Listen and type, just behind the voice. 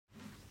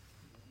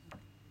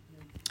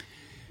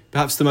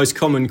Perhaps the most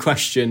common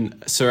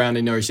question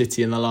surrounding Norwich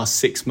City in the last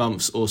 6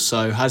 months or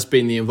so has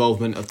been the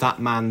involvement of that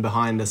man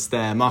behind us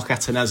there, Mark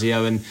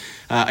Attanasio, and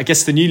I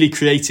guess the newly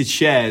created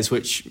shares,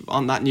 which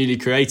aren't that newly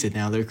created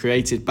now. They were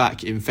created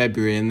back in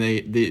February, and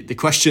the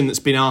question that's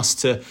been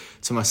asked to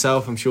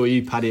myself, I'm sure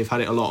you, Paddy, have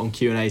had it a lot on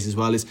Q&As as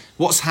well, is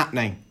what's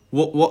happening?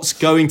 What's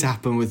going to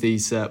happen with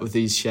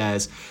these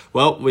shares?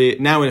 Well, we're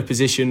now in a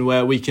position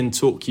where we can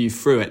talk you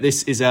through it.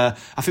 This is I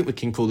think we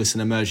can call this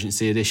an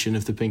emergency edition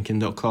of the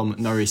Pinkin.com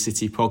Norwich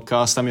City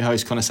podcast. I'm your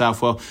host, Connor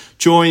Southwell,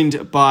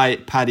 joined by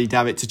Paddy,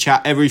 Davitt, to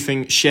chat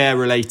everything share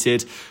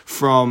related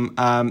from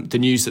the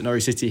news that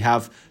Norwich City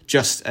have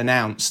just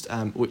announced,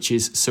 which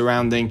is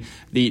surrounding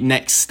the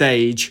next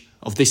stage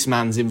of this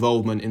man's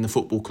involvement in the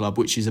football club,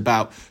 which is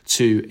about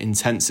to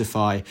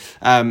intensify,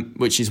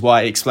 which is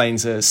why it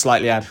explains a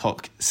slightly ad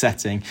hoc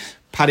setting.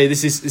 Paddy,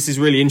 this is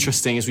really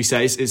interesting, as we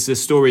say. It's a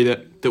story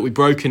that we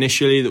broke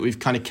initially, that we've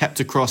kind of kept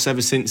across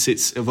ever since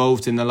it's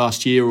evolved in the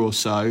last year or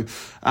so.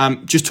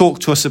 Just talk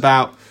to us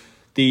about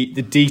the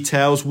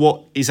details.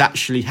 What is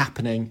actually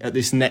happening at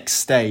this next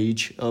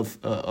stage of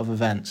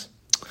events?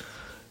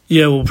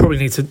 Yeah, we'll probably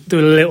need to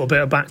do a little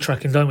bit of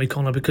backtracking, don't we,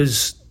 Connor?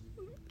 Because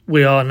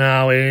we are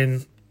now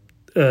in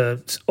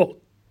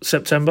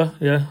September.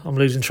 Yeah, I'm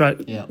losing track.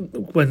 Yeah.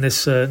 When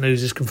this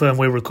news is confirmed,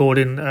 we're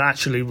recording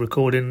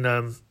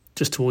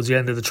just towards the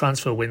end of the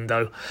transfer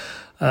window,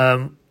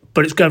 but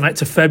it's going back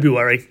to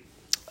February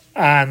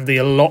and the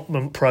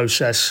allotment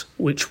process,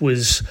 which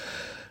was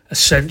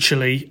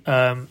essentially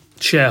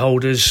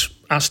shareholders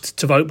asked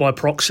to vote by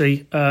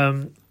proxy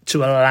to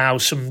allow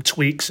some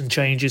tweaks and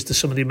changes to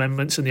some of the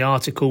amendments and the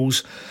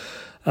articles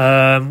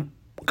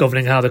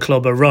governing how the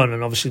club are run,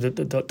 and obviously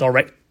the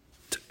direct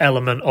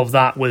element of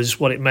that was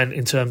what it meant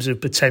in terms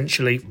of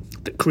potentially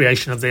the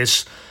creation of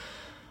this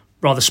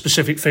rather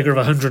specific figure of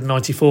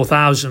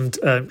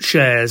 194,000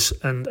 shares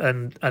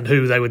and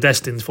who they were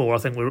destined for. I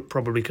think we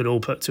probably could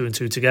all put two and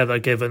two together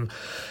given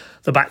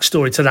the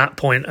backstory to that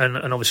point and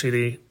obviously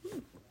the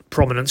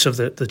prominence of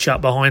the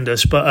chap behind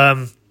us.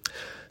 But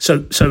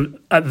so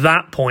at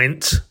that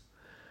point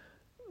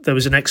there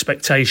was an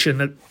expectation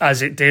that,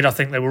 as it did, I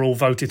think they were all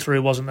voted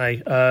through, wasn't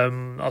they?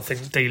 I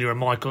think Delia and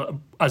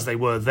Michael, as they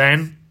were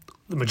then,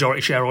 the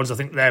majority shareholders, I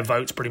think their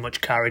votes pretty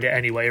much carried it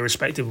anyway,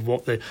 irrespective of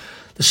what the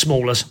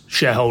smallest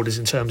shareholders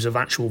in terms of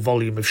actual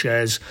volume of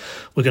shares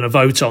were going to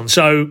vote on.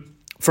 So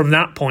from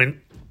that point,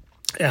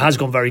 it has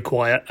gone very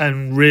quiet,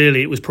 and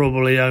really it was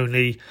probably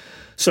only,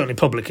 certainly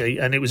publicly,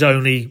 and it was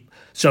only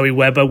Zoe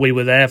Webber, we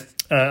were there,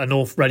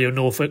 Radio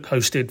Norfolk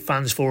hosted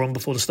fans forum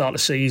before the start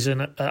of the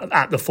season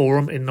at the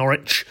Forum in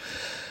Norwich,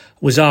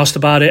 was asked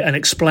about it and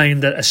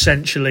explained that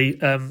essentially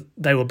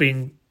they were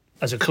being,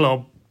 as a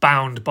club,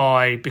 bound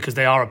by, because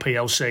they are a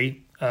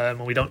PLC,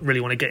 and we don't really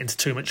want to get into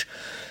too much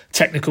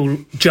technical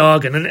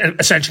jargon, and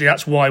essentially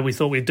that's why we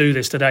thought we'd do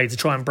this today, to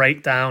try and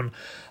break down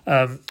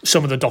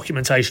some of the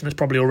documentation that's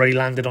probably already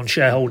landed on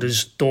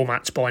shareholders'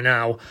 doormats by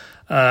now,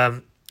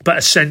 but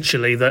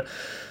essentially that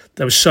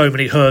there were so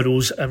many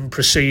hurdles and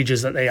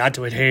procedures that they had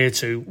to adhere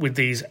to with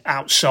these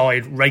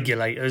outside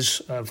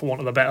regulators, for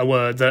want of a better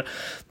word,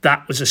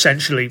 that was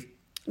essentially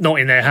not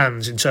in their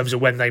hands in terms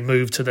of when they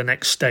moved to the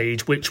next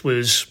stage, which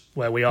was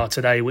where we are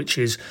today, which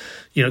is,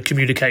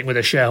 communicating with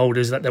their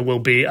shareholders that there will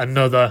be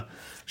another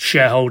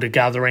shareholder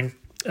gathering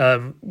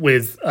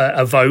with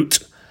a vote.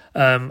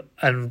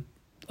 And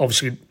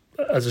obviously,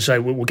 as I say,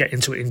 we'll get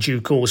into it in due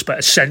course, but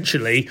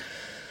essentially,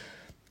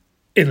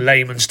 in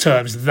layman's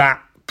terms,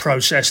 that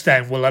process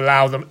then will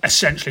allow them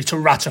essentially to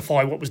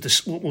ratify what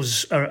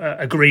was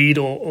agreed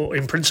or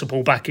in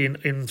principle back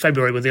in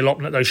February with the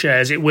allotment of those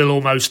shares. It will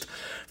almost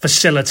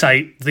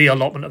facilitate the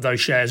allotment of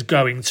those shares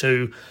going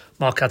to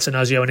Mark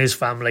Attanasio and his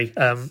family,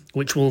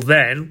 which will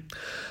then,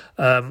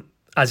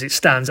 as it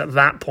stands at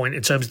that point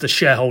in terms of the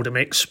shareholder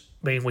mix,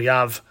 mean we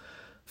have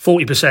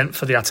 40%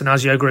 for the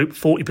Attanasio group,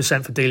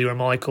 40% for Delia and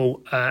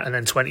Michael, and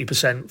then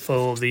 20%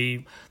 for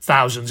the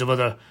thousands of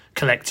other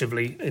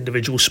collectively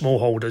individual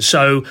smallholders.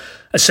 So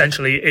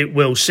essentially it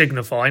will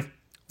signify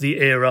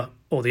the era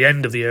or the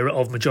end of the era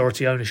of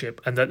majority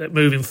ownership, and that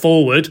moving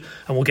forward,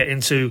 and we'll get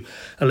into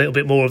a little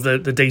bit more of the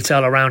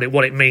detail around it,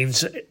 what it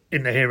means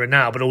in the here and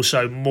now, but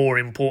also more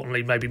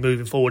importantly maybe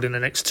moving forward in the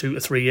next 2 to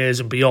 3 years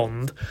and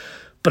beyond.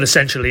 But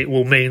essentially it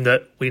will mean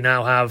that we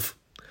now have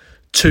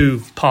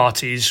two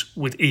parties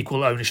with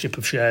equal ownership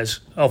of shares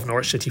of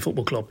Norwich City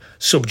Football Club,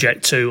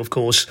 subject to, of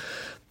course,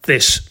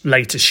 this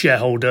latest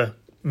shareholder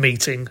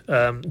meeting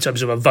in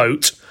terms of a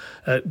vote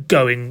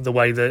going the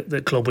way that the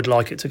club would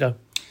like it to go.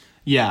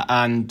 Yeah,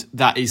 and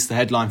that is the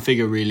headline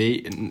figure,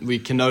 really. We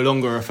can no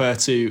longer refer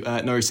to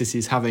Norwich City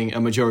as having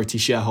a majority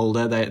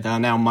shareholder. They are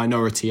now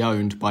minority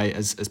owned by,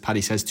 as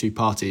Paddy says, two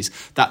parties.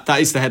 That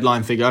is the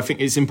headline figure. I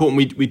think it's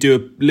important we do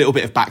a little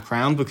bit of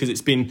background, because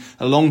it's been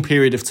a long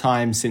period of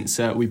time since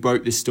we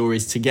broke this story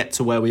to get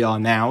to where we are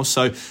now.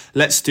 So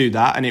let's do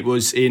that. And it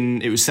was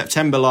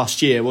September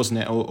last year, wasn't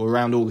it, or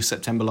around August,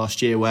 September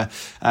last year, where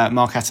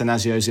Mark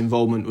Attanasio's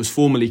involvement was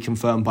formally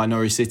confirmed by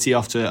Norwich City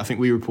after, I think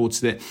we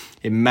reported it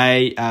in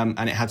May,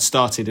 and it had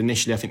started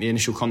initially, I think the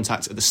initial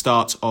contact at the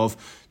start of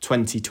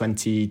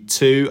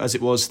 2022, as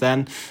it was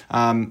then.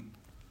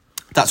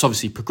 That's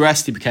obviously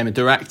progressed. He became a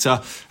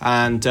director,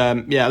 and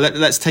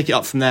let's take it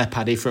up from there,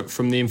 Paddy,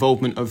 from the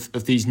involvement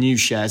of these new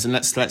shares, and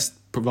let's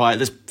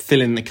fill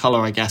in the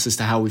colour, I guess, as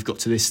to how we've got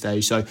to this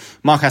stage. So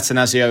Mark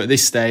Attanasio at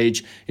this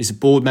stage is a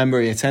board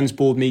member. He attends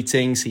board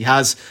meetings. He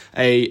has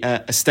a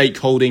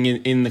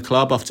stakeholding in the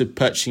club after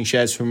purchasing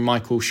shares from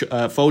Michael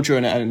Folger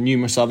and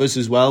numerous others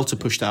as well to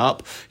push that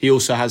up. He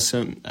also has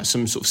some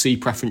sort of C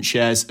preference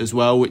shares as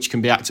well, which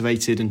can be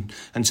activated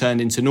and turned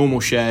into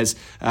normal shares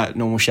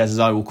as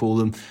I will call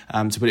them,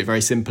 to put it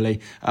very simply,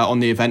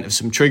 on the event of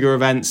some trigger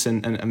events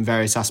and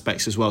various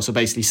aspects as well. So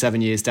basically 7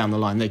 years down the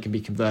line, they can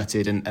be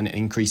converted and it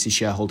increases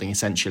shareholding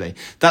essentially.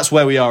 That's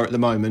where we are at the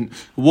moment.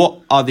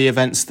 What are the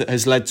events that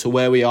has led to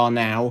where we are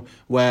now,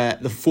 where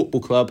the football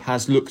club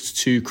has looked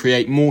to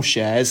create more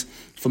shares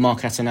for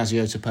Mark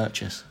Attanasio to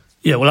purchase?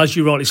 Yeah, well, as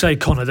you rightly say,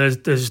 Connor,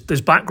 there's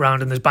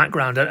background and there's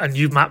background, and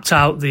you've mapped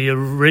out the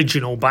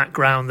original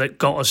background that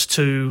got us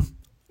to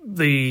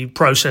the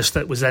process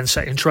that was then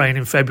set in train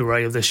in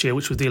February of this year,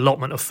 which was the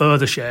allotment of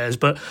further shares.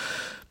 But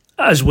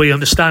as we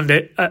understand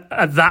it,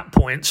 at that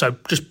point, so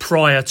just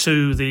prior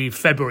to the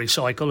February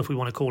cycle, if we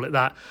want to call it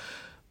that,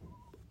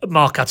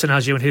 Mark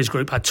Attanasio and his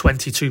group had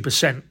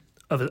 22%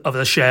 of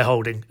the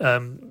shareholding,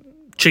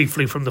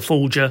 chiefly from the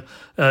Folger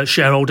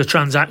shareholder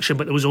transaction,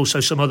 but there was also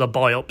some other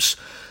buy-ups.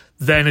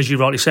 Then, as you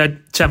rightly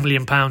said, £10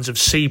 million of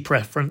C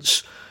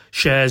preference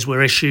shares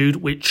were issued,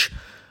 which,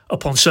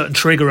 upon certain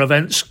trigger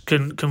events,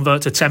 can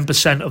convert to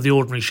 10% of the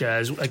ordinary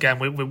shares. Again,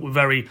 we're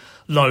very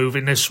loath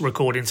in this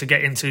recording to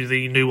get into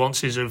the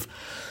nuances of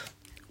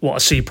what a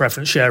C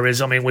preference share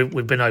is. I mean,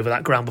 we've been over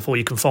that ground before.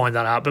 You can find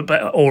that out,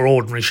 but or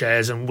ordinary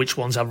shares and which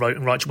ones have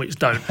voting rights and which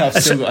don't. I've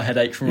still got a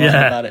headache from writing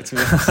about it, to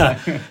be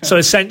honest. So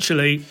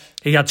essentially,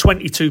 he had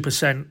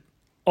 22%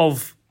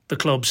 of the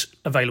club's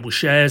available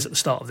shares at the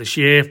start of this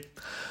year,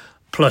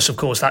 plus, of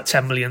course, that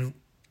 10 million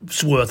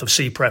worth of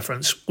C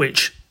preference,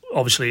 which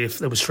obviously, if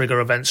there was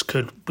trigger events,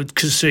 could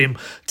see him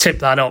tip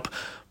that up.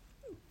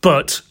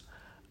 But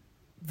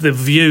the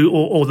view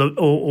or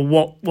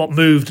what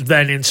moved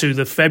then into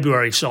the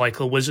February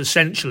cycle was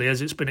essentially,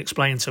 as it's been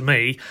explained to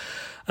me,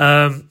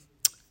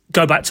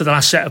 go back to the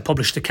last set of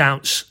published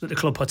accounts that the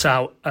club put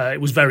out.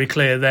 It was very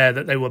clear there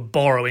that they were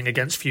borrowing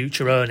against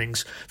future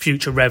earnings,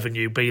 future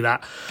revenue, be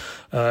that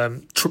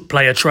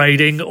player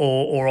trading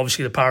or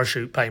obviously the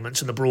parachute payments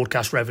and the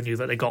broadcast revenue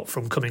that they got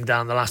from coming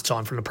down the last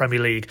time from the Premier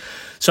League.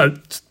 So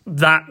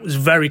that was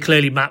very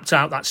clearly mapped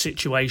out, that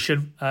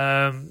situation.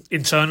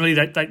 Internally,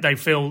 they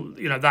feel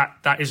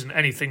that isn't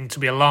anything to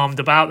be alarmed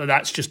about,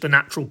 that's just the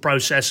natural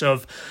process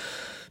of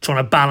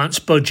trying to balance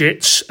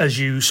budgets as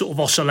you sort of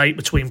oscillate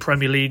between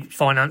Premier League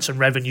finance and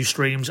revenue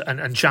streams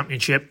and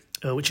Championship,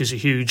 which is a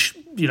huge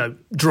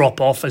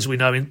drop-off, as we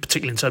know,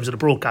 particularly in terms of the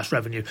broadcast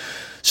revenue.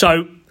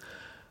 So,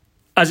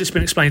 as it's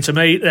been explained to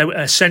me, they were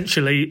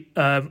essentially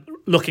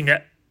looking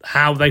at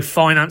how they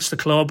finance the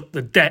club.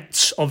 The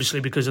debts, obviously,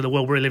 because of the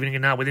world we're living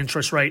in now with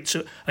interest rates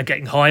are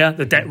getting higher,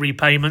 the debt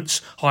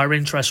repayments, higher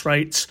interest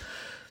rates.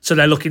 So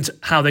they're looking to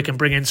how they can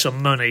bring in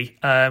some money.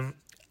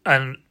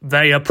 And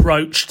they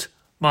approached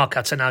Mark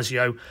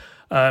Attanasio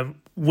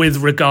with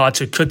regard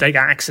to could they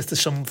get access to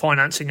some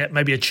financing at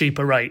maybe a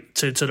cheaper rate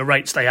to the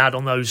rates they had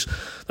on those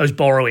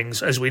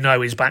borrowings. As we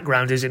know, his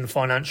background is in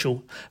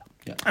financial.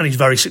 Yeah. And he's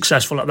very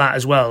successful at that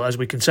as well, as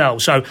we can tell.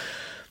 So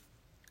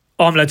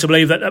I'm led to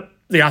believe that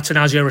the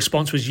Attanasio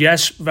response was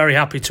yes, very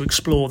happy to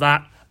explore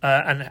that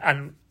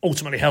and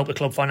ultimately help the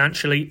club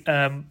financially.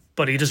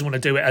 But he doesn't want to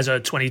do it as a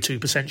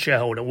 22%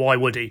 shareholder. Why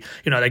would he?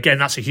 Again,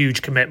 that's a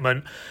huge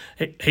commitment.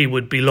 He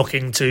would be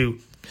looking to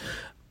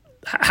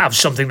have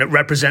something that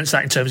represents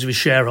that in terms of his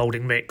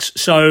shareholding mix.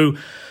 So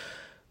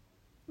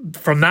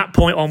from that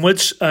point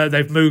onwards,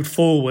 they've moved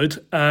forward.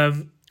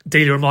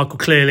 Delia and Michael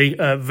clearly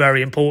a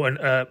very important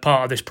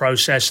part of this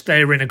process.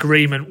 They're in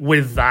agreement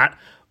with that.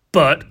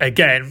 But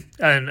again,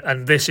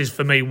 and this is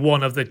for me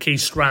one of the key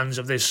strands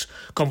of this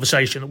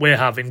conversation that we're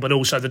having, but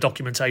also the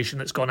documentation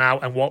that's gone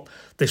out and what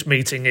this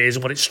meeting is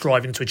and what it's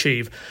striving to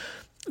achieve.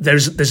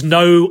 There's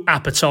no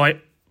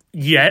appetite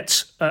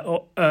yet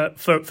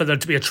for there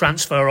to be a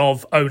transfer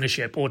of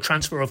ownership or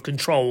transfer of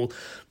control,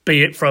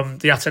 be it from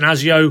the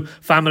Attanasio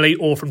family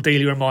or from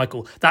Delia and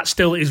Michael. That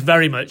still is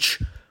very much,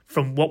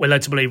 from what we're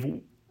led to believe,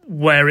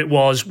 where it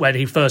was when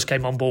he first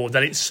came on board,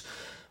 that it's,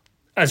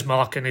 as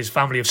Mark and his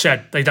family have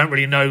said, they don't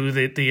really know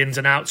the ins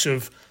and outs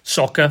of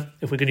soccer,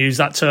 if we can use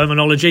that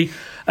terminology.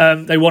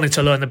 They wanted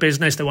to learn the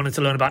business. They wanted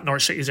to learn about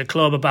Norwich City as a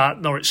club,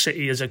 about Norwich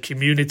City as a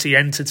community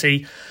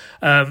entity.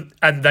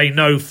 And they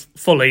know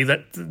fully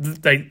that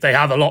they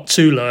have a lot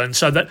to learn.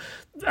 So that,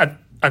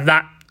 and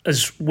that,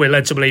 as we're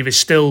led to believe, is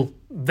still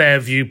their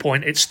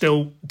viewpoint. It's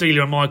still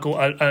Delia and Michael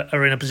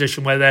are in a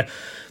position where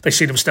they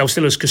see themselves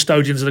still as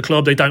custodians of the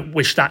club. They don't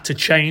wish that to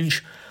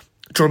change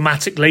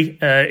dramatically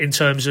in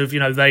terms of,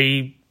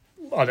 they,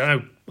 I don't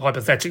know,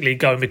 hypothetically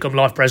go and become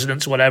life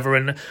presidents or whatever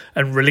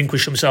and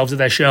relinquish themselves of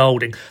their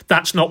shareholding.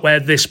 That's not where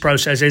this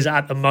process is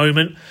at the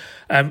moment.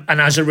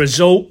 And as a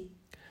result,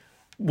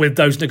 with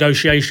those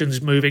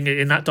negotiations moving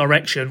in that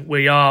direction,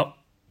 we are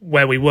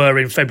where we were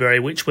in February,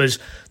 which was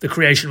the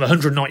creation of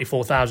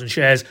 194,000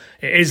 shares.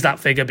 It is that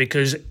figure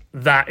because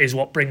that is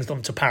what brings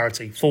them to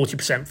parity,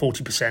 40%,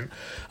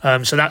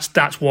 40%. So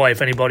that's why,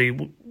 if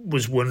anybody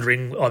was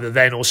wondering either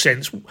then or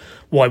since,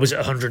 why was it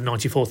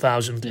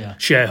 194,000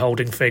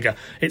 shareholding figure?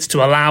 It's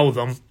to allow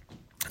them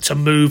to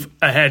move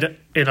ahead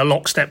in a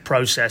lockstep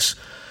process.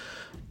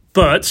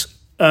 But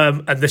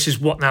and this is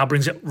what now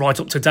brings it right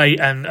up to date,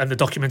 and the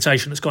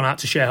documentation that's gone out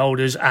to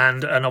shareholders,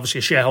 and obviously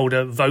a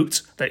shareholder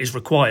vote that is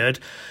required,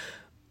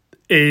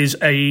 is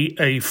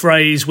a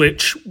phrase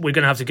which we're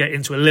going to have to get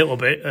into a little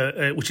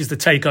bit, which is the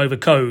takeover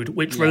code,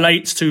 which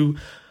relates to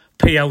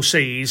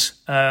PLCs,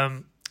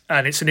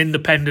 and it's an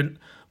independent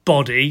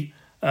body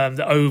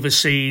that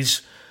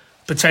oversees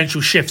potential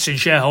shifts in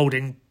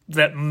shareholding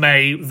that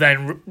may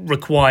then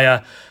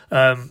require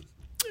a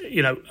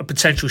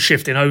potential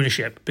shift in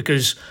ownership,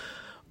 because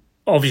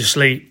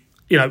obviously,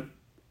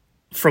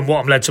 from what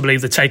I'm led to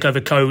believe, the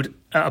takeover code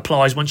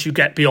applies once you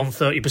get beyond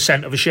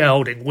 30% of a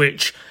shareholding,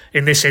 which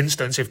in this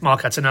instance, if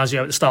Mark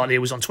Attanasio at the start of the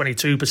year was on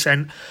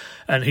 22%,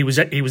 and he was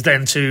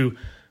then to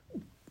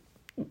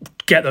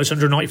get those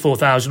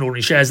 194,000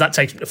 ordinary shares, that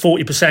takes him to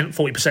 40%.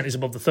 40% is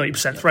above the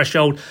 30%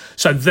 threshold.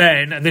 So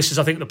then, and this is,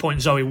 I think, the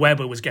point Zoe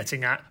Webber was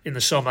getting at in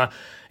the summer,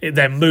 it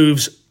then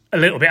moves a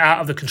little bit out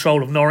of the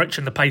control of Norwich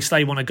and the pace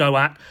they want to go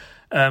at,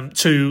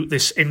 to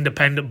this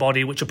independent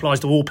body which applies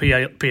to all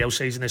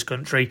PLCs in this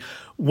country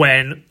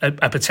when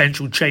a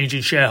potential change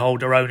in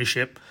shareholder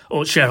ownership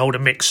or shareholder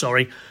mix,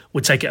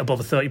 would take it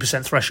above a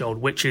 30% threshold,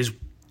 which is,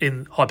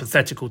 in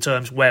hypothetical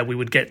terms, where we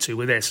would get to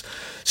with this.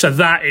 So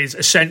that is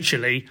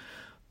essentially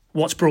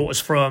what's brought us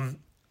from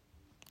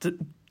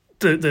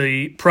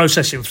the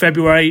process in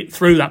February,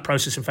 through that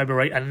process in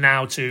February, and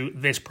now to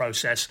this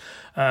process.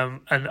 And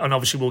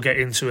obviously we'll get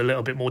into a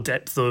little bit more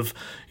depth of,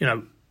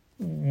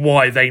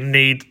 why they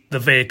need the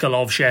vehicle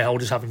of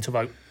shareholders having to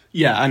vote.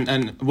 Yeah,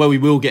 and where we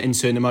will get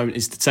into in a moment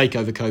is the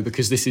takeover code,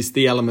 because this is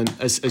the element,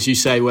 as you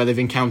say, where they've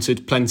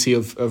encountered plenty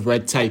of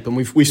red tape. And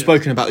we've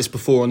spoken about this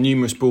before on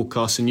numerous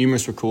broadcasts and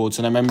numerous records.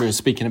 And I remember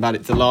speaking about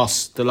it the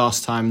last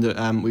time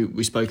that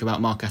we spoke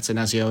about Mark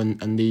Attanasio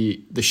and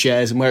the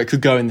shares and where it could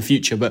go in the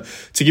future. But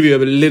to give you a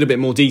little bit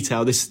more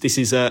detail, this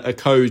is a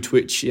code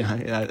which,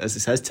 as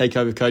it says,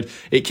 takeover code.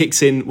 It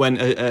kicks in when,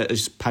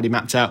 as Paddy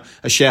mapped out,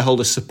 a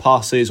shareholder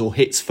surpasses or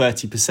hits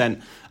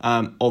 30%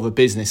 of a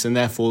business, and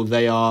therefore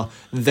they are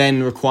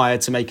then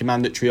required to make a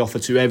mandatory offer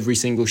to every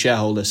single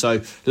shareholder.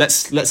 So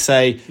let's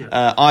say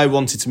I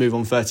wanted to move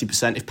on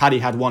 30%. If Paddy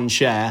had one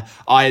share,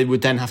 I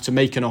would then have to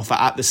make an offer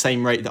at the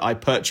same rate that I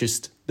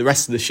purchased the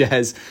rest of the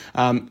shares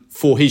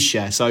for his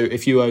share. So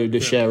if you owed a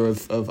share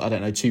of I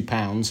don't know,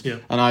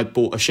 £2 and I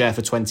bought a share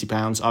for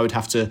 £20, I would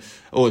have to,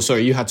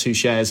 you had two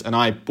shares and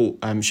I bought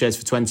shares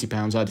for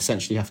 £20, I'd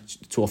essentially have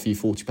to offer you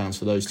 £40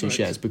 for those two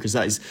shares, because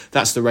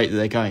that's the rate that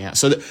they're going at.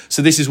 So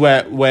this is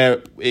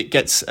where it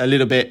gets a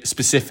little bit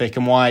specific,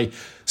 and why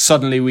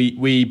suddenly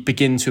we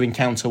begin to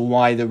encounter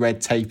why the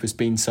red tape has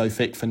been so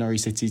thick for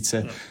Norwich City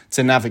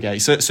to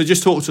navigate. So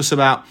just talk to us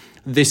about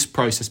this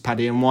process,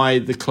 Paddy, and why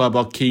the club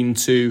are keen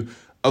to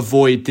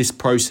avoid this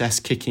process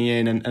kicking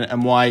in,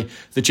 and why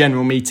the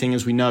general meeting,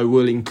 as we know,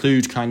 will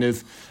include kind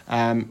of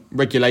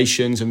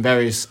regulations and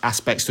various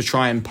aspects to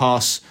try and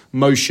pass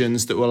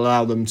motions that will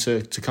allow them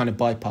to kind of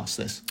bypass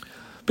this.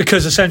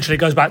 Because essentially it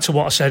goes back to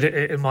what I said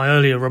in my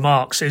earlier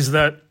remarks, is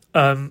that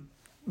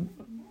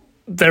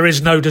there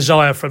is no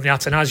desire from the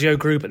Attanasio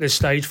group at this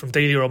stage, from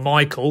Delia or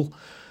Michael,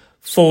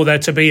 for there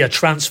to be a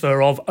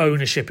transfer of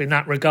ownership in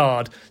that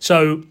regard.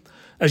 So,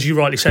 as you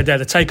rightly said there,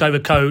 the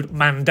takeover code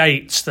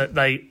mandates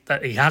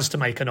that he has to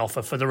make an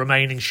offer for the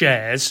remaining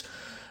shares,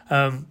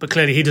 but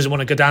clearly he doesn't want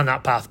to go down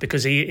that path,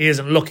 because he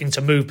isn't looking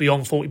to move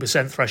beyond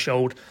 40%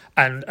 threshold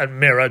and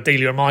mirror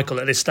Delia and Michael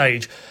at this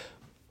stage.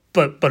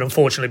 But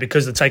unfortunately,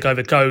 because the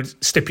takeover code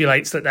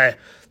stipulates that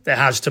there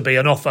has to be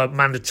an offer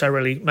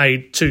mandatorily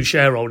made to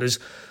shareholders,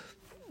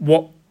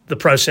 what the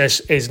process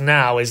is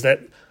now is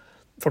that,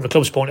 from the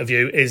club's point of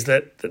view, is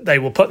that they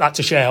will put that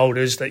to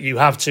shareholders, that you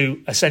have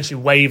to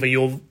essentially waiver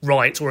your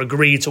right, or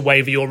agree to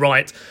waiver your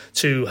right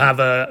to have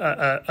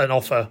an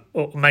offer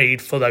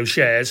made for those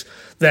shares,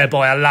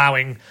 thereby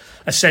allowing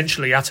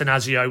essentially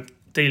Attanasio,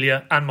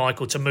 Delia and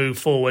Michael to move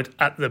forward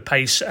at the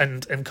pace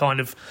and kind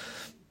of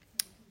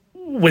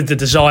with the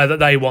desire that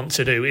they want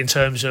to do, in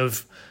terms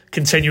of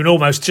continuing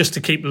almost just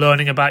to keep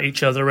learning about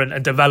each other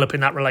and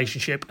developing that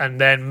relationship. And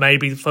then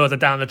maybe further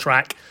down the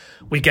track,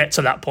 we get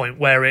to that point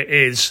where it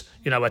is,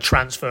 a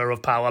transfer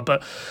of power.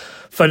 But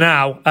for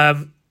now,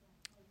 and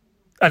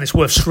it's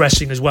worth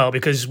stressing as well,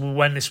 because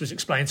when this was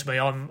explained to me,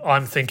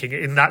 I'm thinking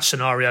in that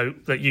scenario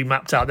that you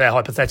mapped out there,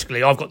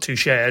 hypothetically, I've got two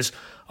shares,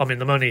 I'm in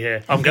the money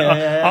here. I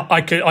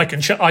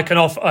can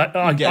offer.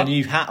 I get a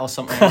new hat or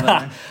something. Like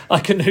that. I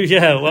can do,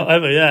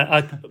 whatever.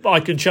 Yeah, I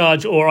can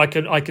charge, or I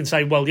can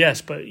say, well,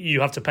 yes, but you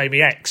have to pay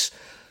me X.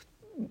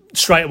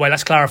 Straight away,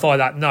 let's clarify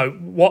that. No,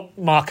 what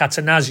Mark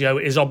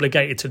Attanasio is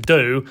obligated to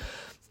do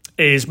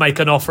is make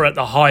an offer at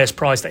the highest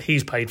price that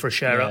he's paid for a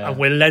share. Yeah. And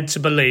we're led to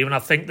believe, and I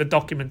think the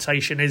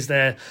documentation is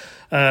there,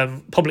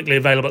 publicly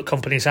available at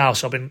Company's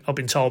House, I've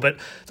been told, but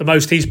the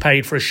most he's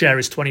paid for a share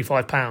is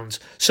 £25.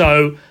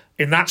 So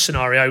in that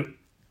scenario,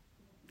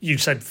 you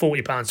said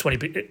 £40,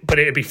 20, but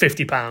it'd be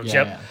 £50. Yeah,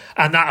 Yep. yeah.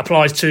 And that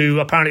applies to,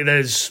 apparently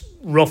there's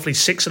roughly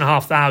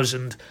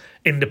 6,500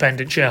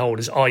 independent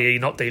shareholders, i.e.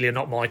 not Delia,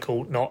 not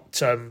Michael, not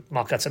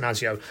Mark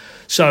Attanasio.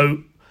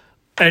 So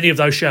any of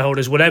those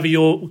shareholders, whatever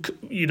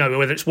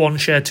whether it's one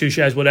share, two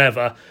shares,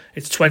 whatever,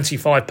 it's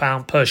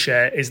 £25 per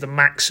share is the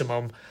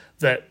maximum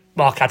that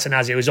Mark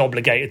Attanasio is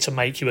obligated to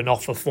make you an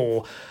offer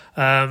for.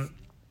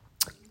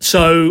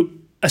 So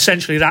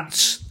essentially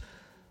that's,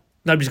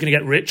 nobody's going to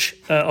get rich,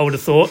 I would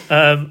have thought,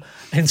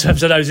 in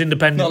terms of those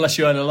independent Not unless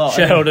you own a lot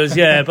shareholders,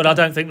 yeah, but I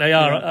don't think they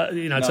are,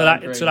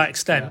 to that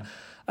extent.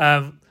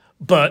 Yeah.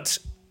 But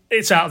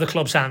it's out of the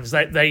club's hands.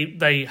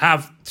 They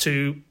have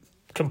to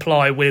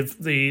comply with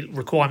the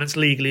requirements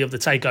legally of the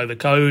Takeover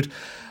Code,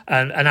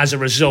 and as a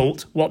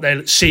result, what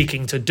they're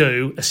seeking to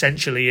do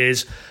essentially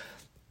is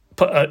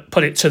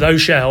put it to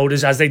those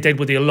shareholders, as they did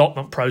with the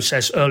allotment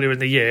process earlier in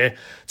the year,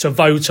 to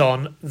vote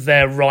on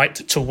their right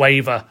to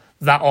waiver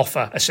that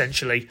offer,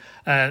 essentially,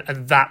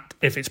 and that,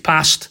 if it's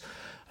passed,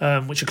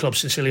 which a club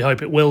sincerely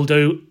hope it will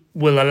do,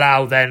 will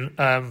allow then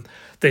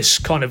this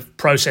kind of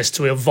process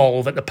to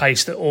evolve at the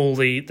pace that all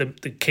the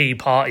key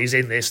parties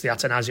in this, the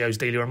Attanasios,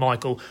 Delia and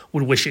Michael,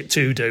 would wish it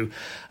to do.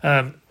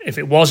 If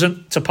it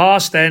wasn't to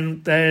pass,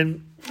 then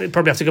they'd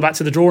probably have to go back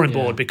to the drawing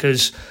board,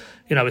 because,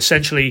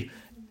 essentially,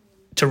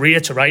 to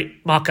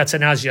reiterate, Mark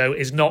Attanasio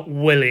is not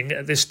willing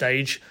at this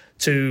stage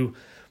to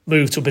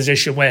move to a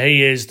position where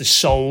he is the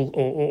sole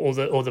or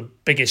the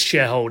biggest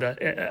shareholder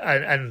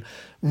and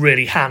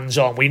really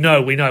hands-on. We've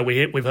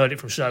heard it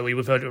from Zoe,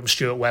 we've heard it from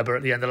Stuart Webber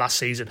at the end of last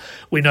season.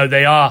 We know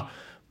they are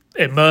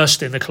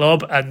immersed in the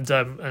club, and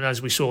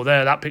as we saw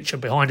there, that picture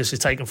behind us is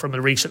taken from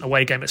a recent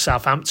away game at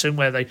Southampton,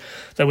 where they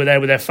were there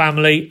with their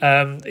family.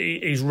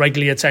 He's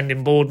regularly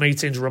attending board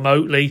meetings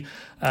remotely.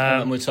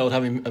 And we're told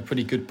having a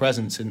pretty good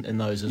presence in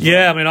those as well.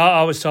 Yeah, I mean,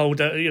 I was told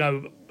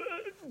that,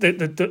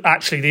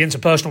 actually the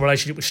interpersonal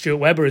relationship with Stuart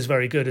Webber is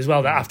very good as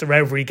well. That after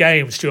every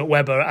game, Stuart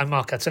Webber and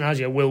Mark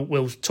Attanasio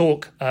will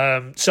talk.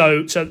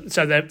 So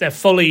they're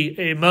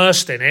fully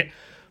immersed in it.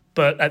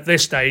 But at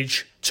this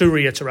stage, to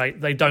reiterate,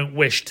 they don't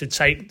wish to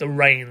take the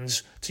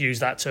reins, to use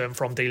that term,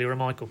 from Delia and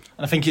Michael.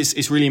 And I think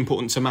it's really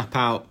important to map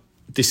out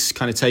this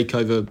kind of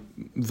takeover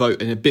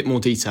vote in a bit more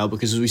detail,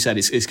 because, as we said,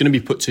 it's going to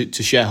be put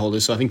to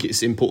shareholders. So I think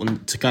it's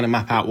important to kind of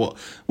map out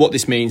what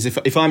this means.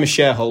 If I'm a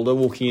shareholder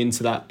walking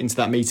into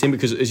that meeting,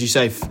 because, as you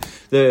say,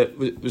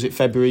 was it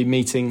February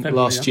meeting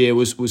last year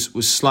was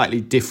slightly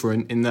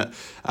different in that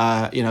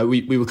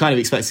we were kind of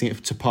expecting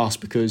it to pass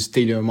because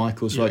Delia and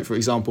Michael's vote, for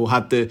example,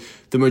 had the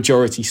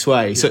majority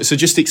sway. Yeah. So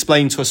just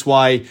explain to us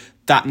why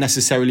that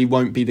necessarily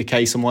won't be the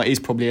case, and why it is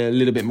probably a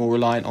little bit more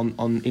reliant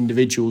on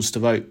individuals to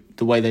vote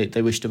the way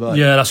they wish to vote.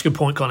 Yeah, that's a good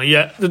point, Connor.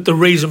 Yeah, the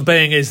reason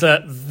being is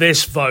that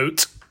this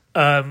vote,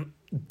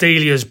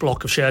 Delia's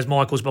block of shares,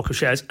 Michael's block of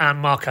shares, and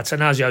Mark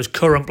Attanasio's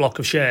current block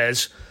of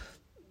shares,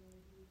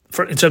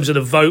 in terms of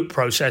the vote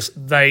process,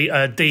 they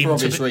are deemed for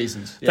obvious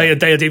reasons. Yeah.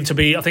 They are deemed to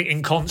be, I think,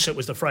 in concert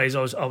was the phrase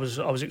I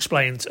was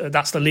explained.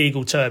 That's the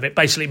legal term. It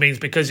basically means,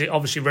 because it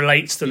obviously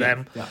relates to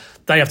them,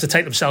 they have to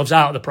take themselves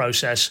out of the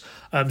process.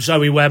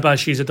 Zoe Webber,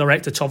 she's a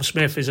director. Tom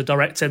Smith is a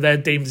director. They're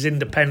deemed as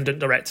independent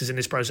directors in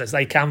this process.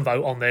 They can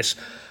vote on this,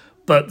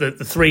 but the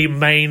three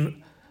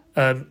main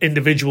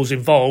individuals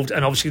involved,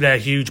 and obviously their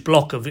huge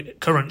block of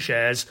current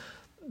shares,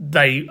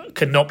 they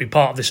cannot be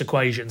part of this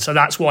equation. So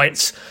that's why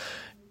it's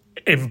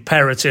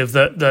imperative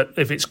that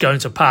if it's going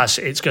to pass,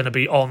 it's going to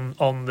be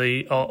on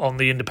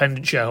the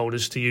independent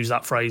shareholders, to use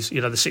that phrase.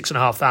 The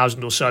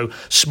 6,500 or so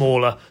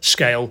smaller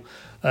scale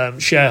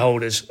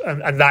shareholders,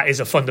 and that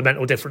is a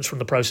fundamental difference from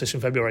the process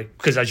in February,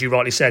 because, as you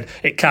rightly said,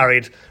 it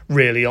carried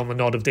really on the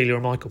nod of Delia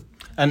and Michael.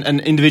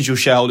 And individual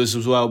shareholders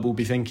as well will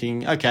be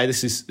thinking, okay,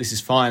 this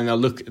is fine.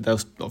 They'll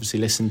obviously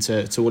listen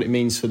to what it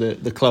means for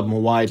the club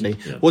more widely.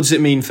 Yeah. What does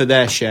it mean for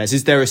their shares?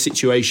 Is there a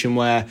situation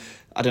where,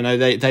 I don't know,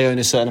 they own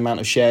a certain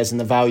amount of shares and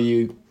the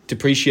value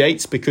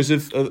depreciates because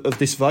of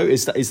this vote?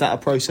 Is that a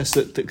process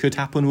that could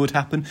happen, would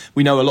happen?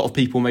 We know a lot of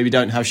people maybe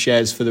don't have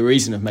shares for the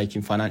reason of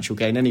making financial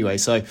gain anyway,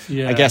 so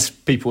I guess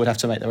people would have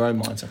to make their own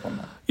minds up on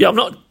that. Yeah, I'm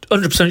not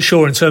 100%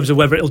 sure in terms of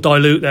whether it'll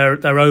dilute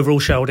their overall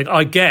shareholding.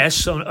 I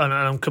guess, and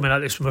I'm coming at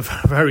this from a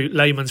very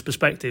layman's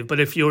perspective, but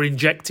if you're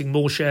injecting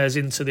more shares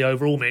into the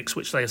overall mix,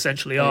 which they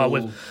essentially are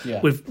with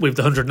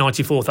the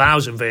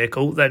 194,000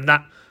 vehicle, then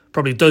that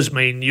probably does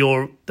mean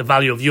the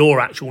value of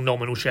your actual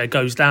nominal share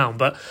goes down.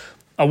 But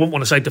I wouldn't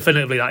want to say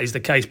definitively that is the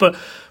case. But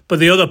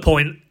the other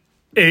point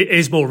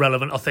is more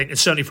relevant, I think, and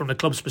certainly from the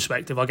club's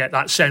perspective, I get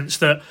that sense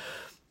that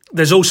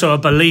there's also a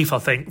belief, I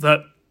think, that,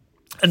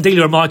 and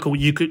Delia and Michael,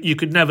 you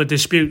could never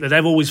dispute that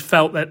they've always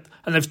felt that,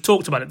 and they've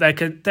talked about it,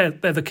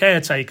 they're the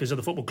caretakers of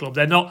the football club.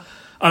 They're not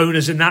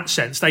owners in that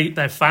sense.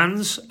 They're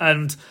fans,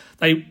 and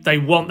they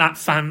want that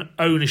fan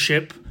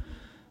ownership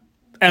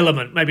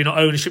element, maybe not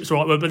ownership's the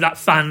right word, but that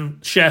fan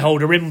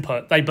shareholder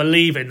input. They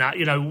believe in that.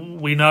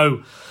 We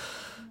know,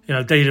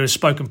 Delia has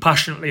spoken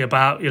passionately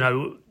about,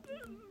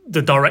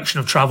 the direction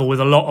of travel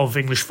with a lot of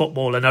English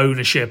football and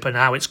ownership, and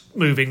how it's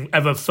moving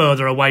ever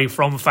further away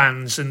from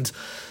fans, and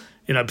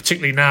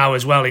particularly now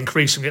as well,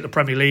 increasingly at the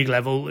Premier League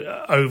level,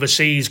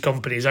 overseas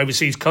companies,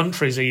 overseas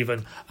countries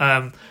even,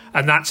 and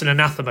that's an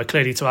anathema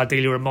clearly to how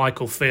Delia and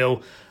Michael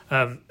feel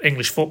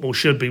English football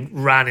should be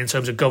ran in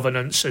terms of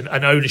governance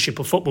and ownership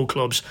of football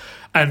clubs,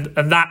 and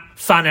that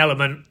fan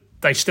element.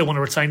 They still want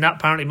to retain that.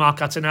 Apparently, Mark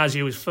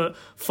Attanasio is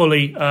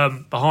fully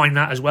behind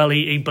that as well.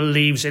 He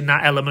believes in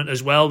that element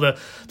as well, the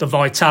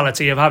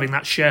vitality of having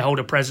that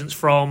shareholder presence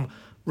from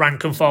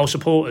rank and file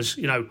supporters.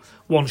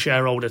 One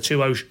shareholder,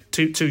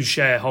 two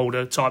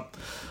shareholder type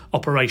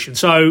operation.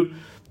 So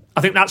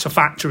I think that's a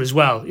factor as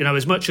well.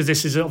 As much as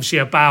this is obviously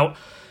about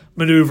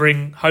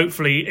manoeuvring,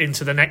 hopefully,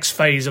 into the next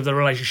phase of the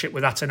relationship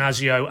with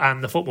Attanasio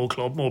and the football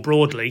club more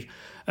broadly,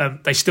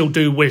 they still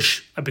do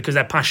wish, because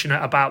they're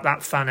passionate about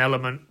that fan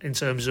element in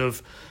terms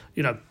of,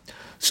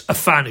 a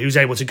fan who's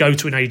able to go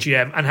to an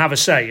AGM and have a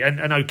say.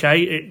 And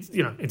okay,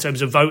 in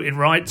terms of voting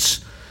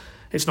rights,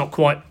 it's not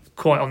quite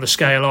on the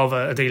scale of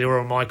a Delia or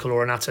a Michael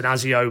or an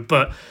Attanasio,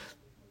 but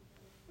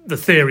the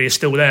theory is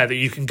still there that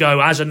you can go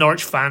as a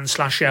Norwich fan /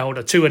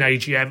 shareholder to an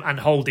AGM and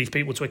hold these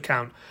people to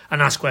account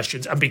and ask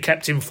questions and be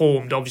kept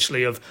informed,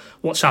 obviously, of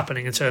what's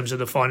happening in terms of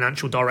the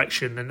financial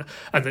direction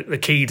and the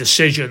key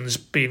decisions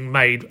being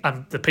made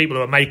and the people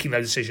who are making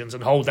those decisions,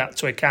 and hold that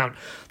to account.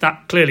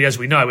 That clearly, as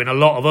we know, in a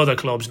lot of other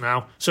clubs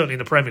now, certainly in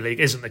the Premier League,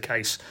 isn't the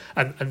case.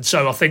 And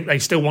so I think they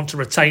still want to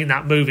retain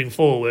that moving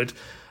forward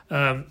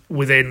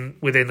within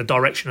the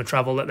direction of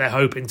travel that they're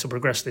hoping to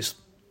progress this.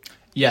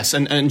 Yes,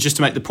 and just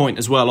to make the point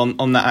as well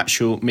on that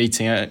actual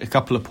meeting, a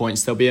couple of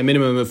points. There'll be a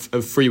minimum of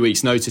 3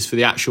 weeks' notice for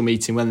the actual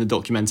meeting when the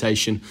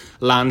documentation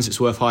lands. It's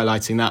worth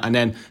highlighting that. And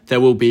then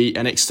there will be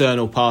an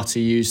external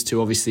party used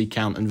to obviously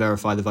count and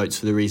verify the votes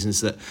for the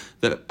reasons that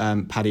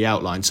Paddy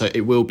outlined. So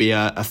it will be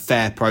a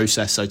fair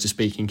process, so to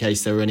speak, in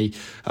case there are any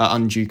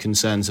undue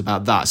concerns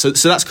about that. So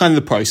that's kind of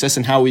the process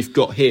and how we've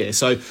got here.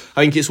 So I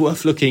think it's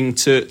worth looking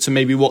to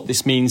maybe what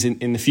this means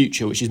in the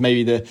future, which is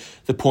maybe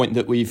the point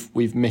that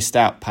we've missed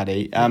out,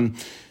 Paddy.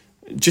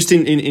 Just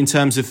in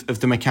terms of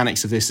the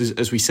mechanics of this,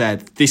 as we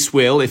said, this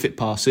will, if it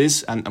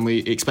passes, and we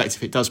expect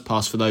if it does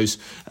pass, for those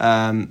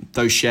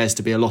shares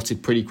to be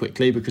allotted pretty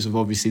quickly because of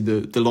obviously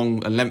the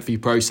long and lengthy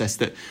process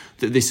that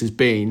this has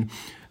been.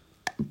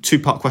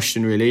 Two-part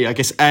question, really. I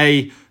guess,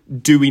 A,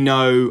 do we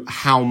know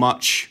how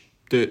much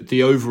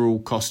the overall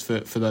cost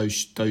for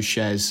those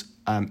shares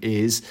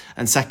is?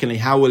 And secondly,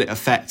 how will it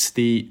affect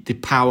the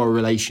power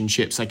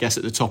relationships, I guess,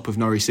 at the top of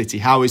Norwich City?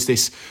 How is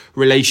this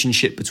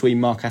relationship between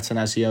Mark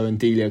Attanasio and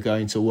Delia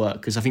going to work?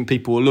 Because I think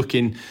people are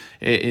looking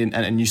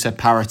and you said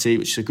parity,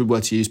 which is a good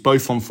word to use,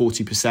 both on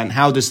 40%.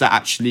 How does that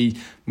actually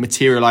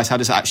materialise? How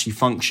does that actually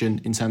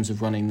function in terms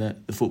of running the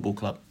football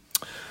club?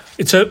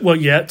 It's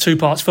two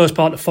parts. First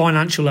part, the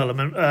financial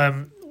element.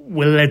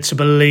 We're led to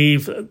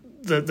believe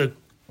that the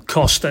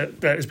cost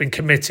that has been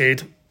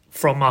committed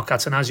from Mark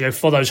Attanasio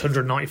for those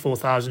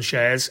 194,000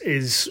 shares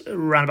is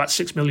around about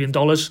 $6 million.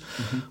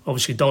 Mm-hmm.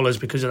 Obviously dollars,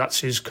 because that's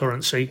his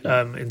currency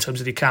in terms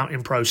of the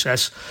accounting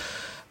process.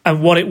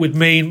 And what it would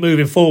mean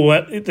moving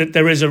forward, that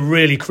there is a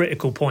really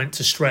critical point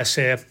to stress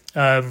here,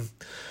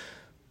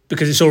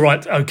 because it's all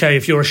right, okay,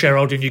 if you're a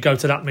shareholder and you go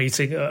to that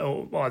meeting,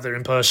 either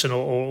in person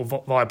or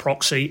via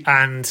proxy,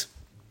 and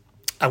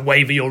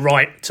waiver your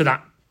right to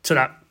that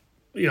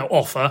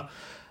offer.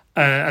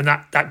 And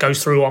that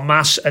goes through en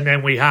masse, and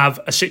then we have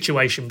a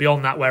situation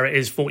beyond that where it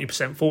is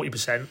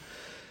 40%.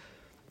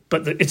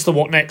 But it's the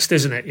what next,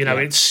 isn't it?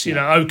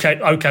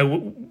 Okay.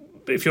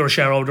 If you're a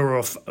shareholder or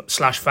a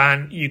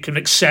 /fan, you can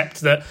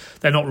accept that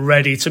they're not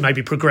ready to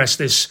maybe progress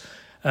this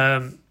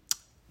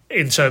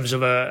in terms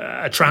of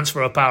a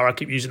transfer of power. I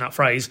keep using that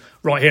phrase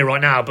right here,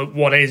 right now. But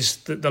what is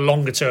the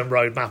longer term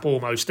roadmap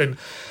almost? And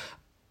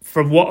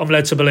from what I'm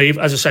led to believe,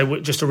 as I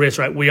say, just to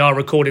reiterate, we are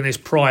recording this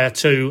prior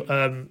to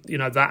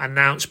that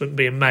announcement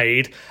being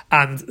made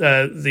and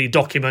the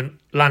document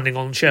landing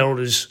on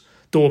shareholders'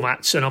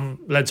 doormats. And I'm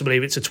led to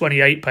believe it's a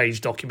 28-page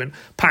document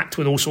packed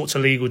with all sorts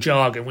of legal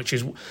jargon, which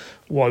is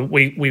why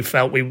we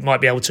felt we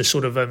might be able to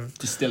sort of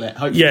distill it.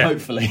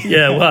 Hopefully.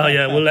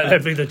 We'll let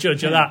them be the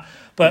judge of that.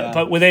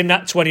 But within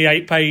that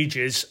 28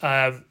 pages.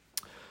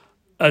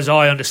 As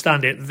I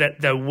understand it, that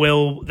there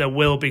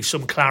will be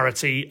some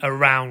clarity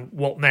around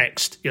what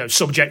next.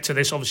 Subject to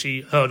this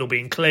obviously hurdle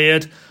being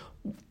cleared.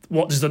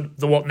 What does the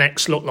what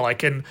next look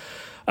like? And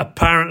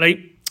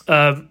apparently,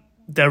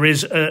 there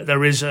is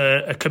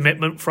a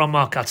commitment from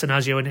Mark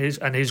Attanasio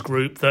and his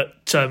group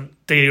that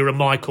Delia and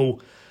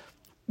Michael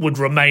would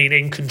remain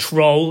in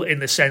control in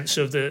the sense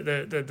of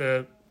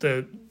the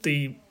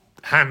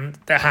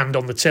hand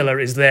on the tiller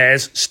is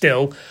theirs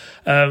still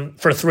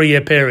for a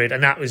 3-year period,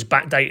 and that was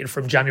backdated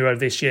from January of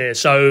this year.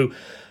 So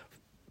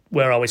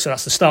where are we? So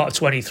that's the start of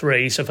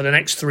 23. So for the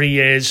next 3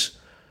 years,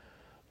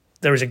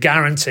 there is a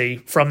guarantee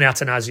from the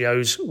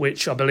Attanasios,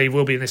 which I believe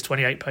will be in this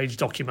 28-page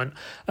document.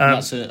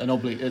 That's an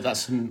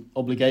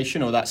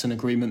obligation, or that's an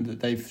agreement that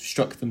they've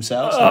struck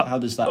themselves? How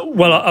does that?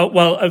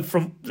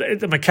 From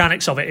the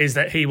mechanics of it is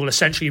that he will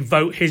essentially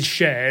vote his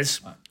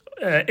shares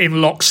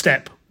in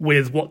lockstep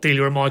with what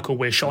Delia and Michael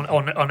wish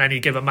on any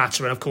given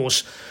matter. And of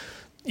course,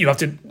 you have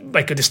to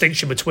make a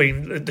distinction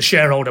between the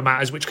shareholder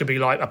matters, which could be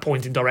like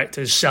appointing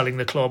directors, selling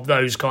the club,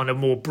 those kind of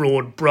more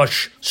broad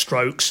brush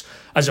strokes,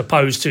 as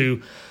opposed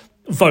to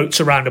votes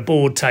around a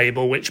board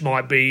table, which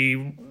might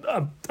be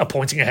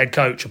appointing a head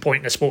coach,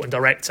 appointing a sporting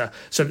director.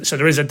 So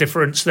there is a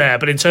difference there.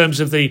 But in terms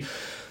of the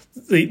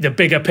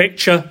bigger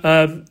picture,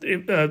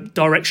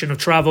 direction of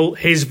travel,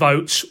 his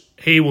votes,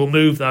 he will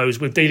move those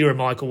with Delia and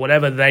Michael,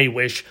 whatever they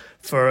wish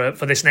for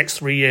this next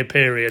 3-year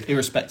period.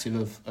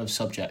 Irrespective of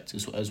subject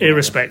as well.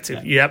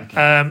 Irrespective, yep.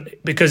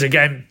 Because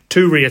again,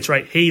 to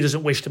reiterate, he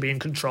doesn't wish to be in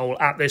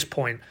control at this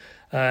point.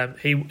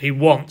 He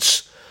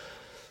wants,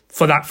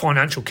 for that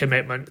financial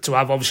commitment, to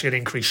have obviously an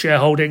increased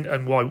shareholding,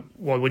 and why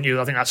wouldn't you?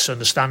 I think that's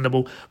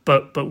understandable.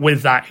 But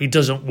with that, he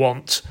doesn't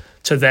want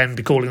to then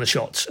be calling the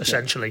shots,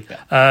 essentially.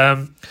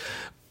 Yeah.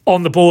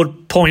 On the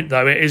board point,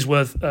 though, it is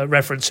worth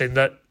referencing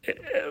that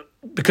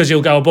because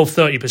he'll go above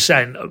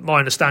 30%, my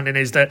understanding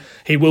is that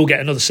he will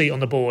get another seat on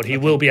the board. He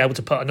will be able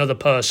to put another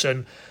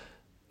person,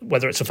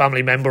 whether it's a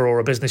family member or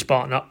a business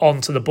partner,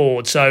 onto the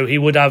board. So he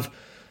would have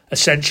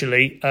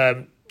essentially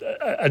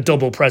a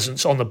double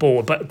presence on the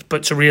board.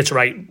 But to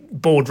reiterate,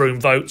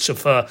 boardroom votes are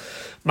for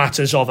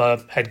matters of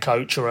a head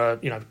coach or a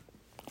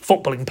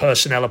footballing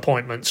personnel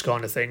appointments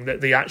kind of thing.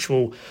 That the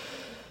actual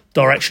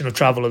direction of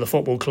travel of the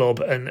football club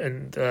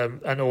and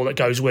all that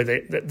goes with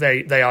it, that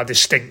they are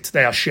distinct.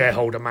 They are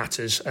shareholder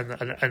matters.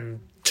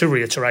 And to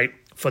reiterate,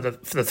 for the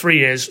 3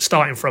 years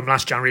starting from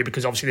last January,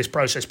 because obviously this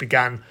process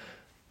began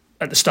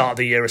at the start of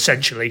the year,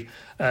 essentially,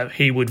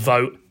 he would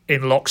vote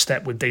in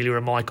lockstep with Delia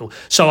and Michael.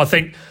 So I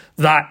think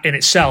that in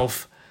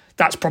itself,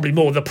 that's probably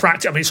more the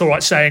practice. I mean, it's all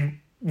right saying,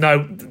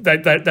 no,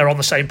 they're on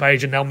the same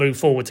page and they'll move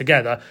forward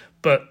together,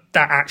 but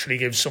that actually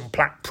gives some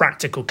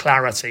practical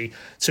clarity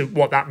to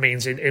what that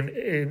means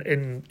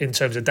in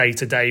terms of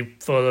day-to-day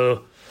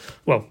for,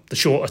 the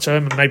shorter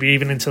term and maybe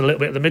even into a little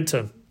bit of the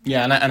mid-term.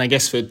 Yeah, and I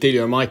guess for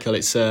Delia and Michael,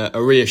 it's a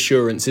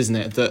reassurance, isn't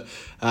it, that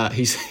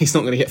he's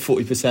not going to get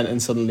 40%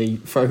 and suddenly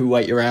throw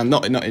weight around.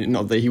 Not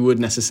that he would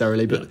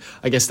necessarily, but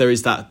I guess there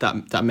is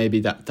that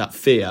maybe that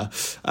fear,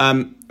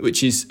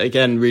 which is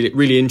again really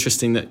really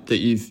interesting that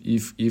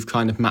you've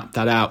kind of mapped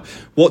that out.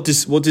 What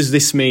does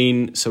this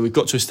mean? So we've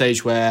got to a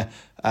stage where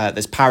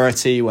there's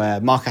parity, where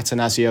Mark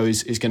Attanasio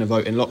is going to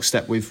vote in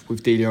lockstep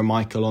with Delia and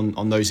Michael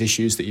on those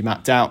issues that you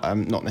mapped out,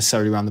 not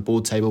necessarily around the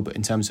board table, but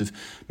in terms of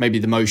maybe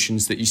the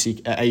motions that you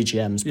see at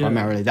AGMs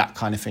primarily, that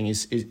kind of thing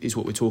is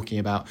what we're talking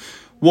about.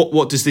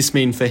 What does this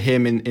mean for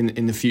him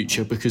in the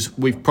future? Because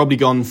we've probably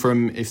gone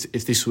from, if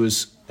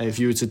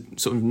you were to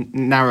sort of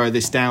narrow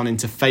this down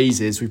into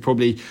phases, we've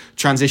probably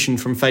transitioned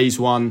from phase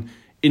 1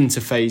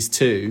 into phase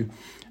 2.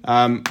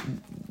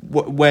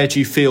 Where do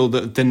you feel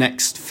that the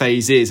next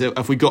phase is?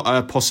 Have we got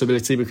a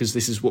possibility, because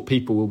this is what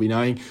people will be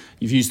knowing,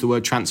 you've used the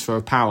word transfer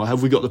of power,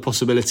 have we got the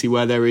possibility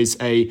where there is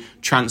a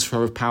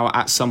transfer of power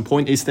at some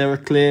point? Is there a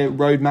clear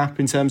roadmap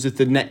in terms of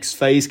the next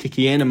phase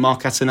kicking in and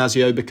Mark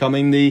Attanasio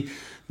becoming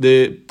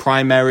the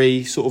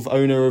primary sort of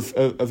owner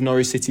of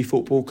Norwich City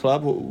Football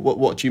Club?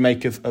 What do you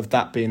make of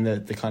that being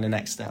the kind of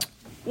next step?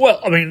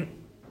 Well, I mean,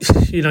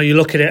 you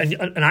look at it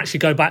and actually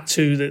go back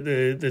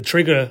to the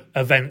trigger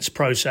events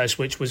process,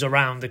 which was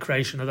around the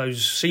creation of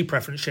those C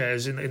preference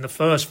shares in the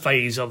first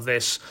phase of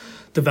this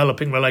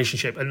developing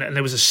relationship. And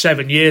there was a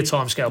 7-year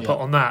timescale put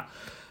on that.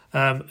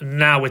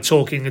 Now we're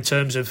talking in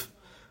terms of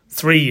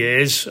 3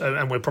 years,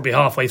 and we're probably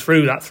halfway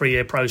through that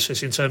 3-year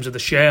process in terms of the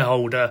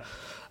shareholder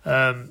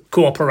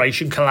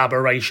cooperation,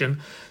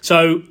 collaboration.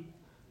 So,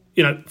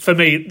 for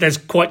me, there's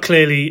quite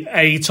clearly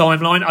a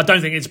timeline. I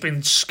don't think it's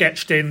been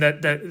sketched in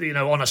that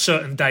on a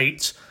certain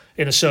date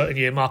in a certain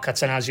year, Mark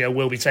Attanasio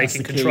will be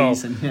taking control.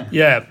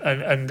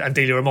 And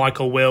Delia and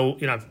Michael will,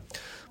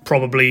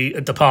 probably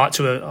depart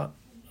to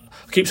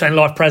I keep saying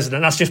life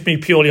president. That's just me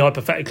purely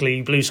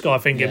hypothetically, blue sky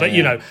finger.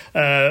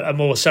 A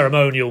more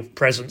ceremonial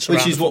presence,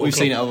 which is what we've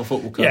seen at other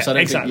football clubs. Yeah, I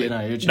don't exactly.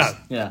 think you're just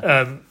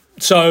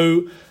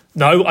So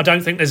no, I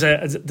don't think there's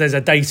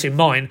a date in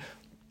mind.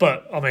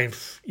 But, I mean,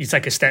 you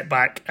take a step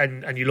back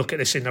and you look at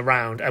this in the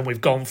round, and we've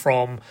gone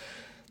from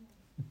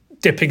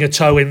dipping a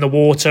toe in the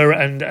water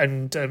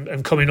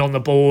and coming on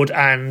the board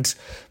and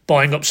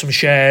buying up some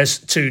shares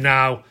to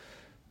now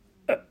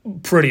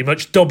pretty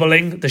much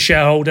doubling the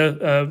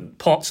shareholder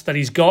pot that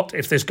he's got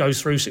if this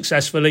goes through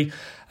successfully,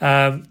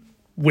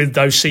 with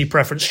those C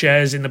preference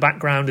shares in the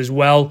background as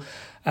well.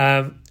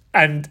 And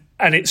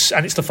it's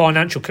the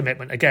financial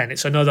commitment. Again,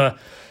 it's another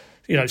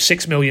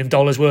 $6 million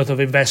worth of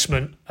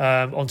investment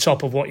on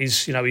top of what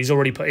he's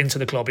already put into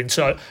the club.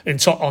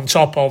 On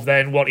top of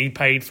then what he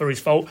paid for his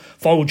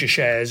Folger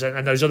shares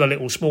and those other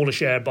little smaller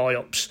share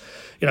buy-ups.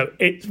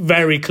 It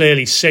very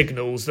clearly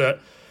signals that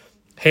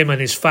him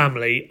and his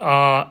family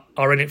are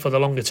in it for the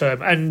longer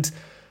term. And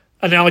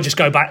now I just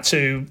go back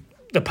to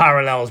the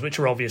parallels, which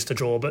are obvious to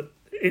draw, but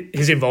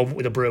his involvement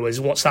with the Brewers,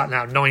 what's that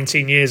now,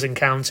 19 years and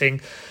counting.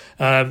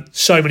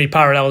 So many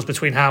parallels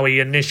between how he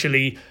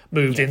initially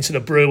moved into the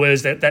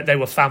Brewers, that they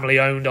were family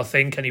owned, I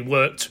think, and he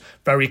worked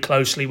very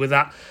closely with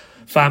that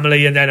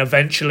family, and then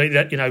eventually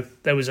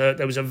there was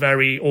a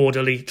very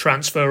orderly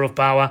transfer of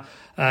power,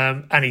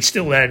 and he's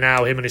still there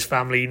now, him and his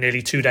family,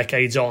 nearly 2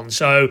 decades on.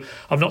 So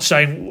I'm not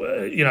saying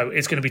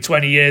it's going to be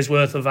 20 years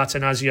worth of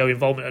Attanasio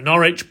involvement at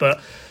Norwich, but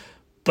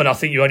I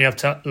think you only have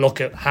to look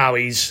at how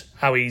he's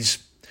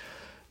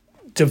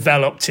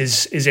developed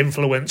his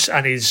influence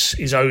and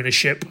his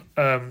ownership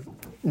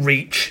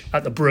reach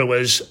at the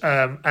Brewers,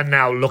 and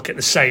now look at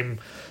the same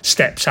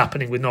steps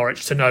happening with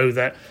Norwich to know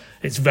that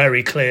it's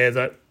very clear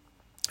that,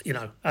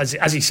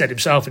 as he said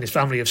himself and his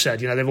family have said,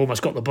 they've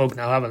almost got the bug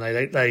now, haven't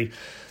they? They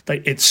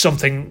it's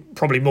something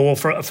probably more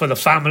for the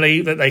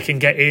family that they can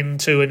get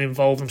into and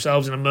involve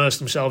themselves and immerse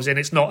themselves in.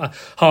 It's not a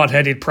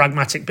hard-headed,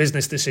 pragmatic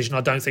business decision,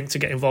 I don't think, to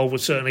get involved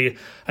with certainly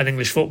an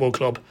English football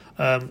club,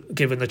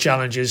 given the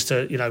challenges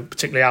to,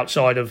 particularly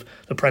outside of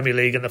the Premier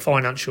League and the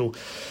financial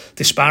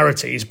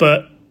disparities.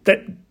 But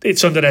that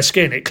it's under their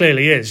skin. It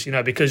clearly is,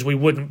 because we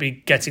wouldn't be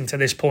getting to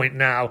this point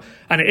now.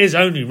 And it is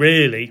only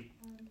really,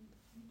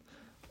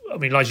 I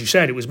mean, like you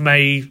said, it was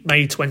May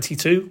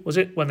 22, was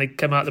it, when they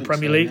came out of the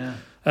Premier League? Yeah.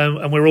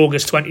 And we're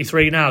August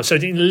 23 now. So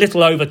in a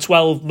little over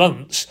 12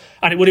 months.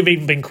 And it would have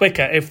even been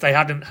quicker if they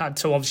hadn't had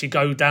to obviously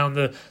go down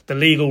the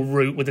legal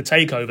route with the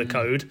takeover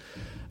code.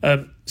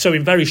 So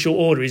in very short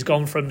order, he's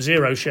gone from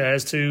 0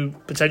 shares to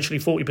potentially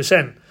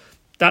 40%.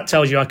 That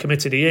tells you how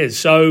committed he is.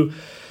 So,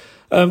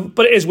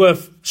 but it is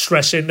worth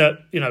stressing that,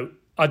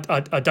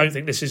 I don't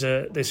think this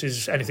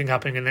is anything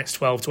happening in the next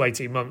 12 to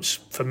 18 months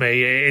for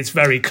me. It's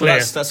very clear. Well,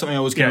 that's something I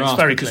was going to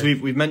ask, because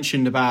we've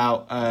mentioned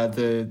about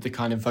the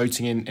kind of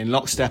voting in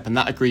lockstep and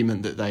that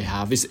agreement that they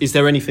have. Is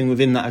there anything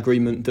within that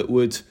agreement that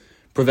would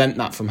prevent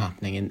that from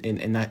happening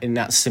in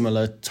that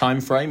similar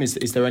time frame?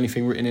 Is there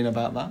anything written in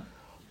about that?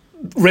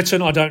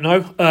 Written, I don't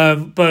know.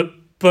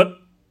 But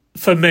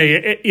for me,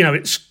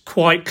 it's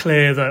quite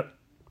clear that,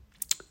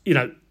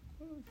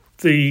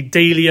 the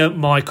Delia,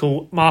 Mark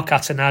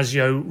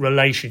Attanasio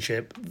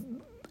relationship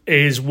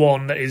is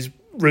one that is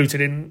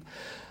rooted in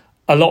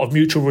a lot of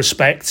mutual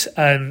respect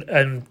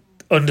and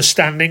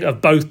understanding of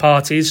both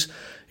parties.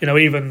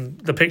 Even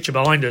the picture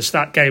behind us,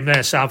 that game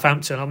there,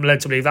 Southampton, I'm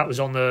led to believe that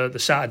was on the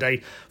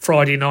Saturday.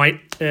 Friday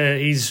night,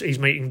 he's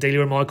meeting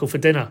Delia and Michael for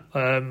dinner.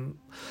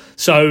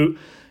 So,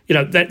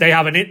 they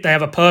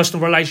have a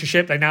personal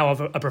relationship. They now have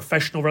a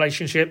professional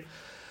relationship,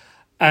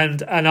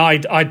 and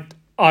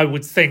I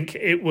would think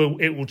it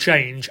will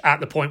change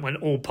at the point when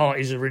all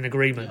parties are in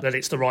agreement that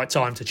it's the right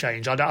time to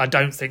change. I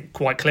don't think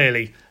quite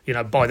clearly,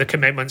 by the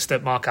commitments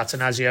that Mark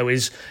Attanasio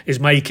is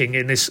making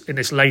in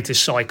this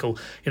latest cycle.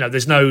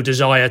 There's no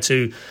desire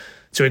to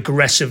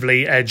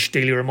aggressively edge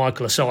Delia and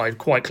Michael aside.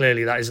 Quite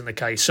clearly, that isn't the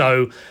case.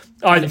 So,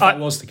 if that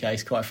was the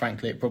case, quite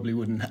frankly, it probably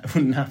wouldn't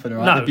happen.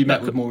 Right? No, they'd be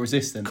met with more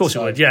resistance. Of course,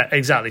 it would. Yeah,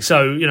 exactly.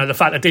 So, the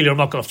fact that Delia and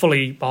Michael are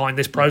fully behind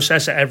this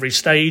process at every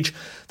stage,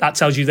 that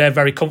tells you they're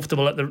very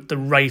comfortable at the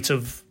rate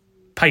of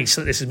pace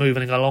that this is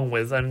moving along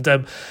with. And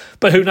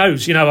but who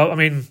knows?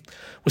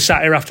 We're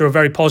sat here after a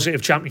very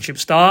positive championship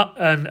start,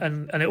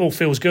 and it all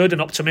feels good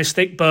and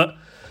optimistic. But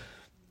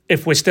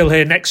if we're still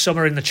here next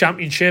summer in the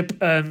championship,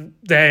 then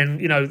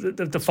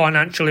the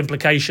financial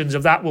implications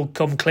of that will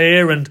come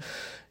clear, and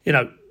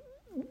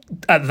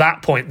at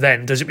that point,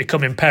 then, does it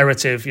become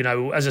imperative?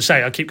 As I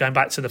say, I keep going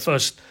back to the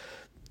first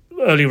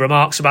early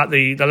remarks about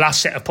the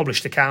last set of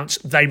published accounts.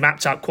 They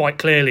mapped out quite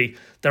clearly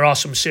there are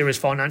some serious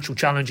financial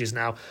challenges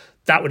now.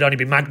 That would only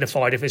be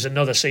magnified if there's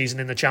another season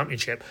in the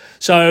Championship.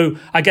 So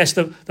I guess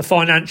the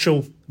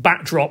financial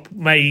backdrop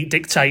may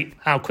dictate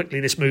how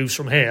quickly this moves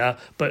from here.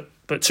 But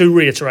to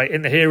reiterate,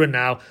 in the here and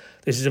now,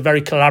 this is a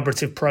very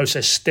collaborative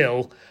process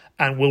still,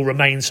 and will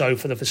remain so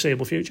for the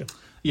foreseeable future.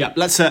 Yeah,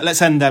 let's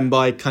end then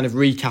by kind of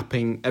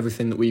recapping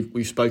everything that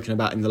we've spoken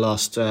about in the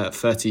last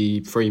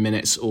 33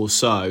 minutes or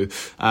so,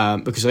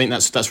 because I think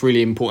that's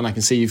really important. I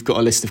can see you've got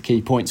a list of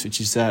key points,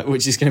 which is going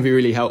to be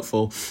really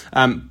helpful.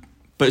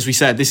 But as we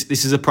said, this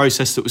is a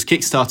process that was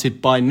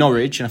kick-started by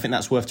Norwich, and I think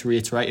that's worth to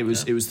reiterate.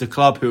 It was the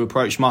club who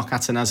approached Mark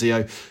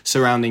Attanasio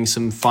surrounding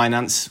some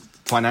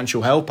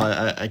financial help,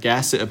 I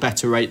guess, at a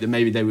better rate than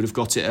maybe they would have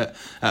got it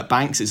at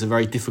banks. It's a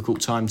very difficult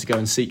time to go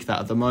and seek that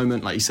at the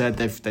moment. Like you said,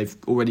 they've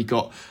already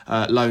got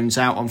loans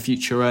out on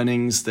future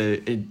earnings,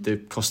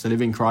 the cost of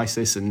living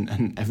crisis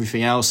and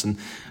everything else, and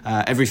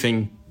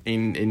everything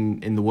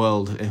in the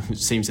world, it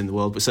seems in the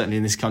world, but certainly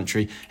in this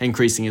country,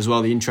 increasing as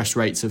well. The interest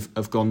rates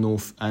have gone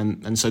north,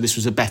 and so this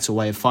was a better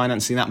way of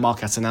financing that.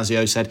 Mark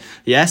Attanasio said,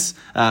 yes,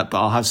 but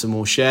I'll have some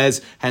more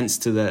shares, hence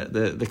to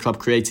the club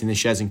creating the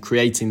shares and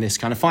creating this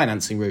kind of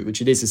financing route,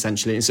 which it is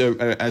essentially. And so,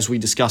 as we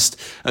discussed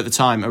at the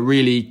time, a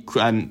really,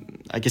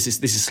 I guess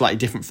this is slightly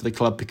different for the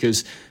club,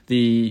 because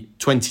the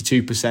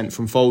 22%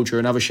 from Folger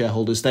and other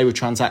shareholders, they were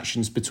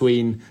transactions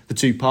between the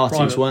two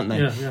parties, weren't they?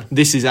 Yeah, yeah.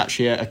 This is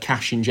actually a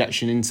cash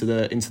injection into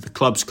the into the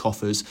club's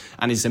coffers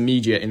and is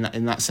immediate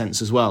in that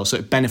sense as well. So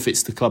it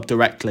benefits the club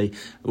directly,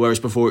 whereas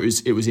before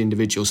it was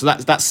individual. So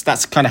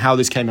that's kind of how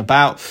this came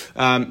about.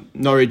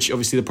 Norwich,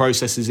 obviously, the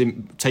process has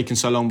taken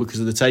so long because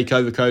of the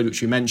takeover code,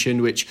 which you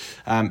mentioned, which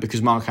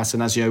because Mark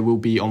Attanasio will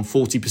be on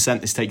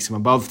 40%, this takes him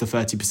above the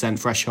 30%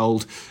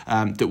 threshold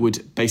that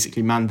would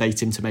basically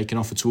mandate him to make an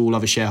offer to all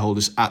other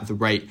shareholders at the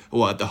rate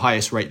or at the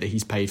highest rate that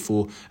he's paid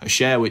for a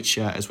share, which,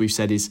 as we've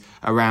said, is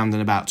around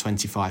and about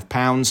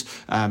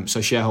 £25.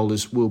 So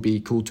shareholders will be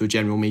called to a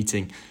general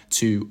meeting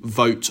to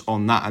vote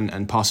on that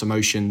and pass a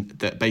motion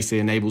that basically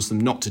enables them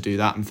not to do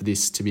that and for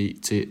this to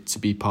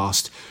be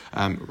passed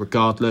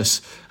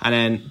regardless. And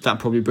then that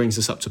probably brings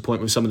us up to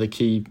point with some of the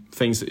key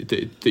things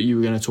that you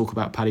were going to talk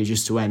about, Paddy,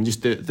 just to end,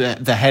 just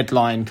the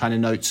headline kind of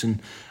notes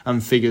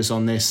and figures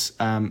on this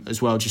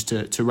as well, just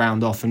to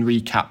round off and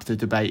recap the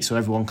debate so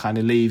everyone kind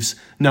of leaves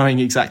knowing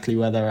exactly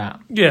where they're at.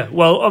 Yeah,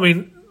 well, I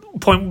mean,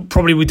 point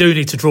probably we do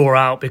need to draw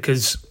out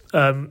because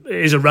it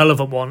is a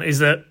relevant one, is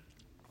that,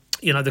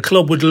 you know, the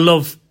club would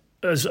love,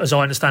 as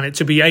I understand it,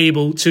 to be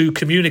able to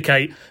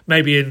communicate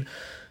maybe in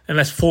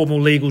less formal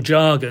legal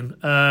jargon,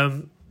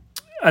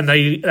 and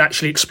they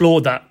actually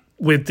explored that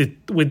with the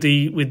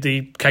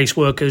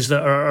caseworkers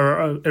that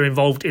are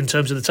involved in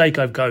terms of the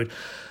takeover code,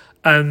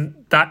 and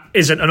that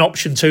isn't an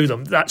option to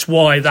them. That's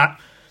why that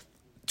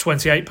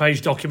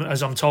 28-page document,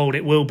 as I'm told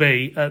it will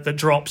be, that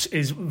drops,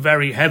 is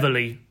very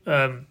heavily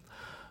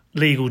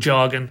legal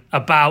jargon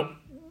about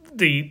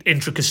the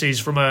intricacies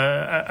from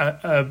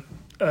a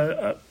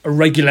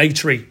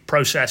regulatory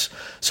process.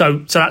 So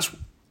that's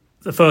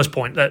the first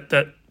point,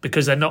 that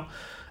because they're not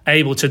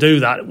able to do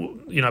that,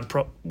 you know,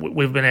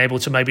 we've been able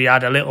to maybe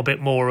add a little bit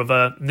more of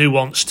a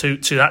nuance to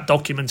that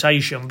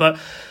documentation. But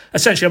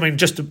essentially, I mean,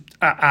 just to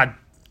add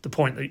the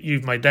point that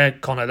you've made there,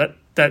 Connor,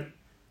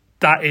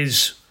 that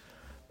is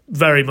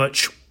very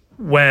much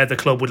where the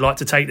club would like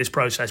to take this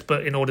process.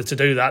 But in order to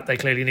do that, they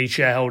clearly need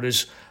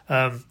shareholders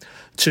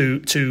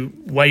to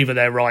waiver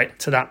their right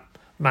to that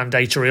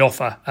mandatory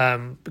offer,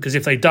 because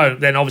if they don't,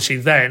 then obviously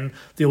the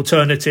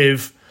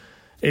alternative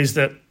is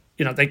that,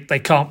 you know, they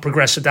can't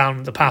progress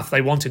down the path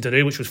they wanted to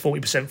do, which was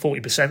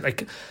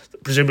 40%.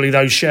 Presumably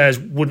those shares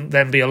wouldn't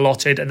then be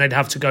allotted, and they'd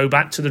have to go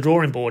back to the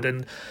drawing board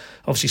and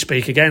obviously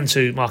speak again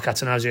to Mark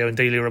Attanasio and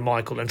Delia and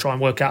Michael and try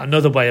and work out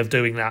another way of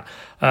doing that.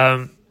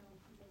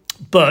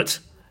 But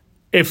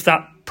if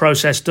that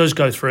process does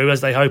go through,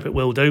 as they hope it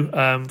will do,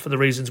 for the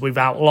reasons we've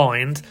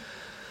outlined,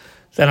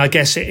 then I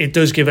guess it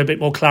does give a bit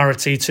more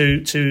clarity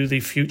to the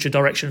future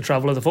direction and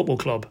travel of the football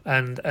club,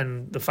 and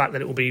the fact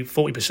that it will be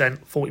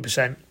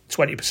 40%,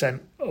 20%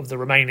 of the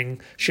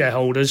remaining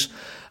shareholders,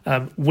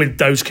 with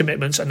those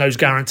commitments and those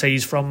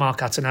guarantees from Mark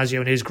Attanasio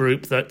and his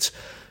group that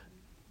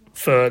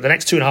for the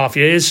next 2.5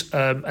 years,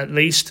 at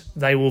least,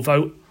 they will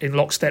vote in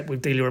lockstep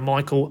with Delia and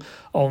Michael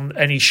on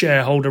any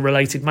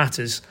shareholder-related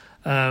matters.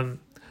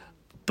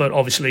 But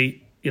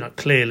obviously, you know,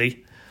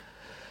 clearly,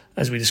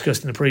 as we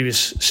discussed in the previous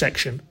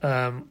section,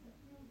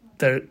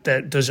 there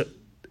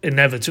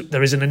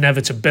is an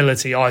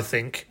inevitability, I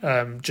think,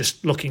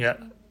 just looking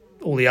at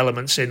all the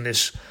elements in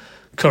this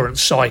current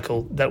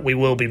cycle, that we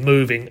will be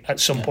moving at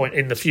some point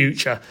in the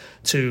future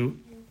to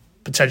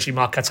potentially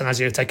Mark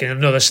Attanasio taking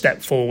another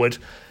step forward,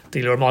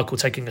 Delia and Michael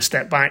taking a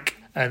step back,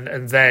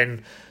 and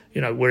then,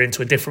 you know, we're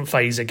into a different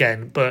phase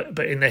again. But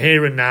in the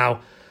here and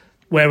now,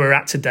 where we're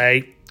at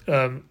today,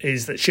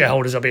 is that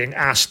shareholders are being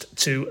asked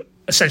to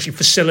essentially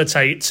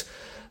facilitate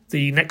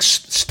the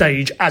next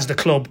stage as the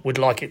club would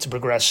like it to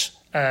progress,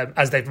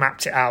 as they've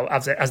mapped it out,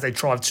 as they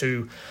tried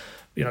to,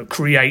 you know,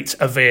 create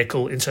a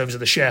vehicle in terms of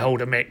the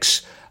shareholder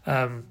mix,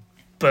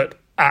 but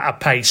at a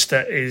pace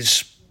that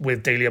is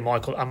with Delia,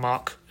 Michael and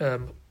Mark,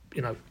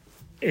 you know,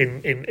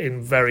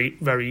 in very,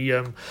 very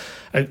an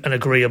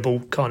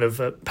agreeable kind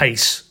of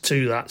pace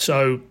to that.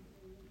 So,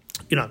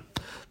 you know,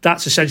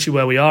 that's essentially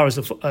where we are as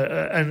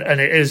and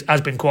it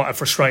has been quite a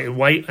frustrating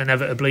wait,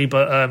 inevitably,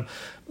 but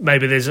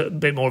maybe there's a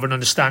bit more of an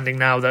understanding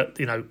now that,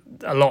 you know,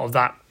 a lot of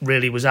that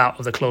really was out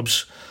of the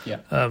club's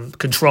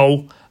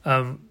control.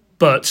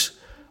 But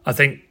I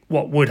think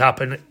what would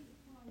happen,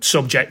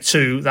 subject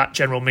to that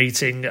general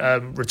meeting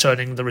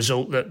returning the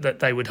result that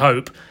they would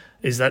hope,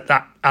 is that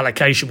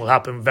allocation will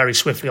happen very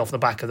swiftly off the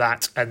back of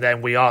that, and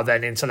then we are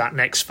then into that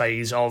next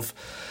phase of,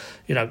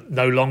 you know,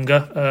 no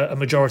longer a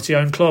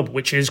majority-owned club,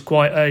 which is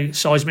quite a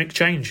seismic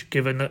change,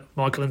 given that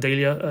Michael and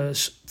Delia,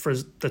 for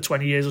the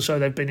 20 years or so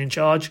they've been in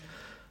charge,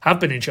 have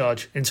been in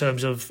charge in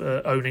terms of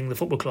owning the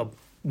football club,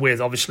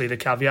 with obviously the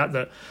caveat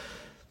that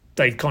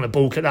they kind of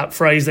balk at that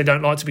phrase. They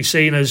don't like to be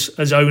seen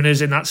as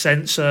owners in that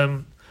sense,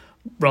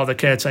 rather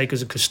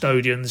caretakers and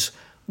custodians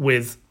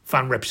with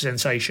fan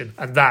representation.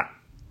 And that,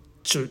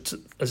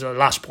 as a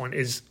last point,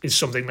 is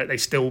something that they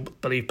still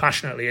believe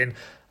passionately in,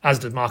 as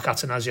did Mark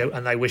Attanasio,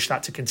 and they wish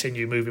that to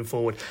continue moving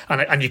forward.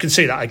 And you can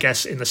see that, I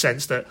guess, in the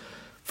sense that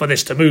for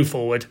this to move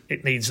forward,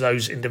 it needs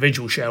those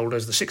individual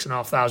shareholders, the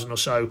 6,500 or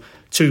so,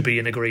 to be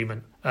in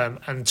agreement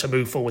and to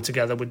move forward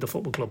together with the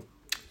football club.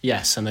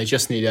 Yes, and they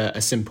just need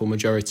a simple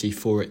majority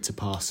for it to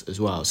pass as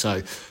well.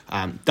 So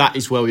that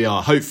is where we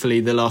are. Hopefully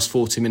the last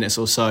 40 minutes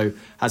or so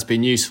has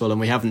been useful and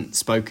we haven't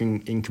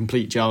spoken in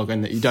complete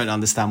jargon that you don't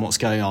understand what's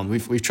going on.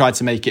 We've tried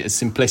to make it as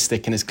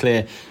simplistic and as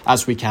clear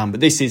as we can,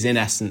 but this is in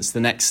essence the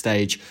next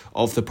stage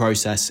of the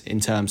process in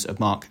terms of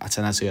Mark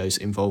Attanasio's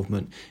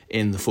involvement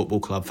in the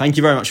football club. Thank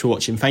you very much for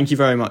watching. Thank you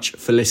very much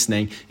for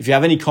listening. If you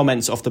have any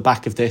comments off the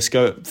back of this,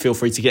 feel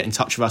free to get in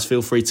touch with us.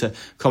 Feel free to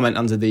comment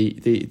under the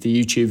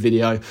YouTube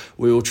video.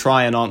 We will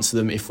try and answer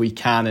them if we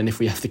can and if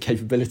we have the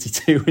capability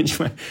to, which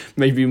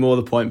may be more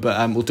the point,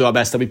 but we'll do our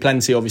best. There'll be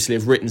plenty obviously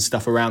of written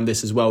stuff around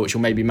this as well, which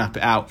will maybe map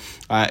it out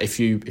if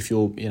you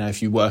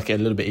work it a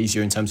little bit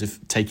easier in terms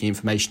of taking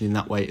information in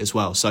that way as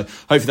well. So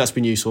hopefully that's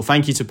been useful.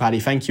 Thank you to Paddy.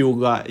 Thank you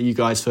all you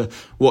guys for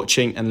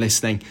watching and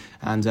listening.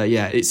 And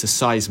it's a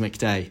seismic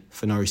day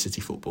for Norwich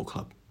City Football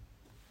Club.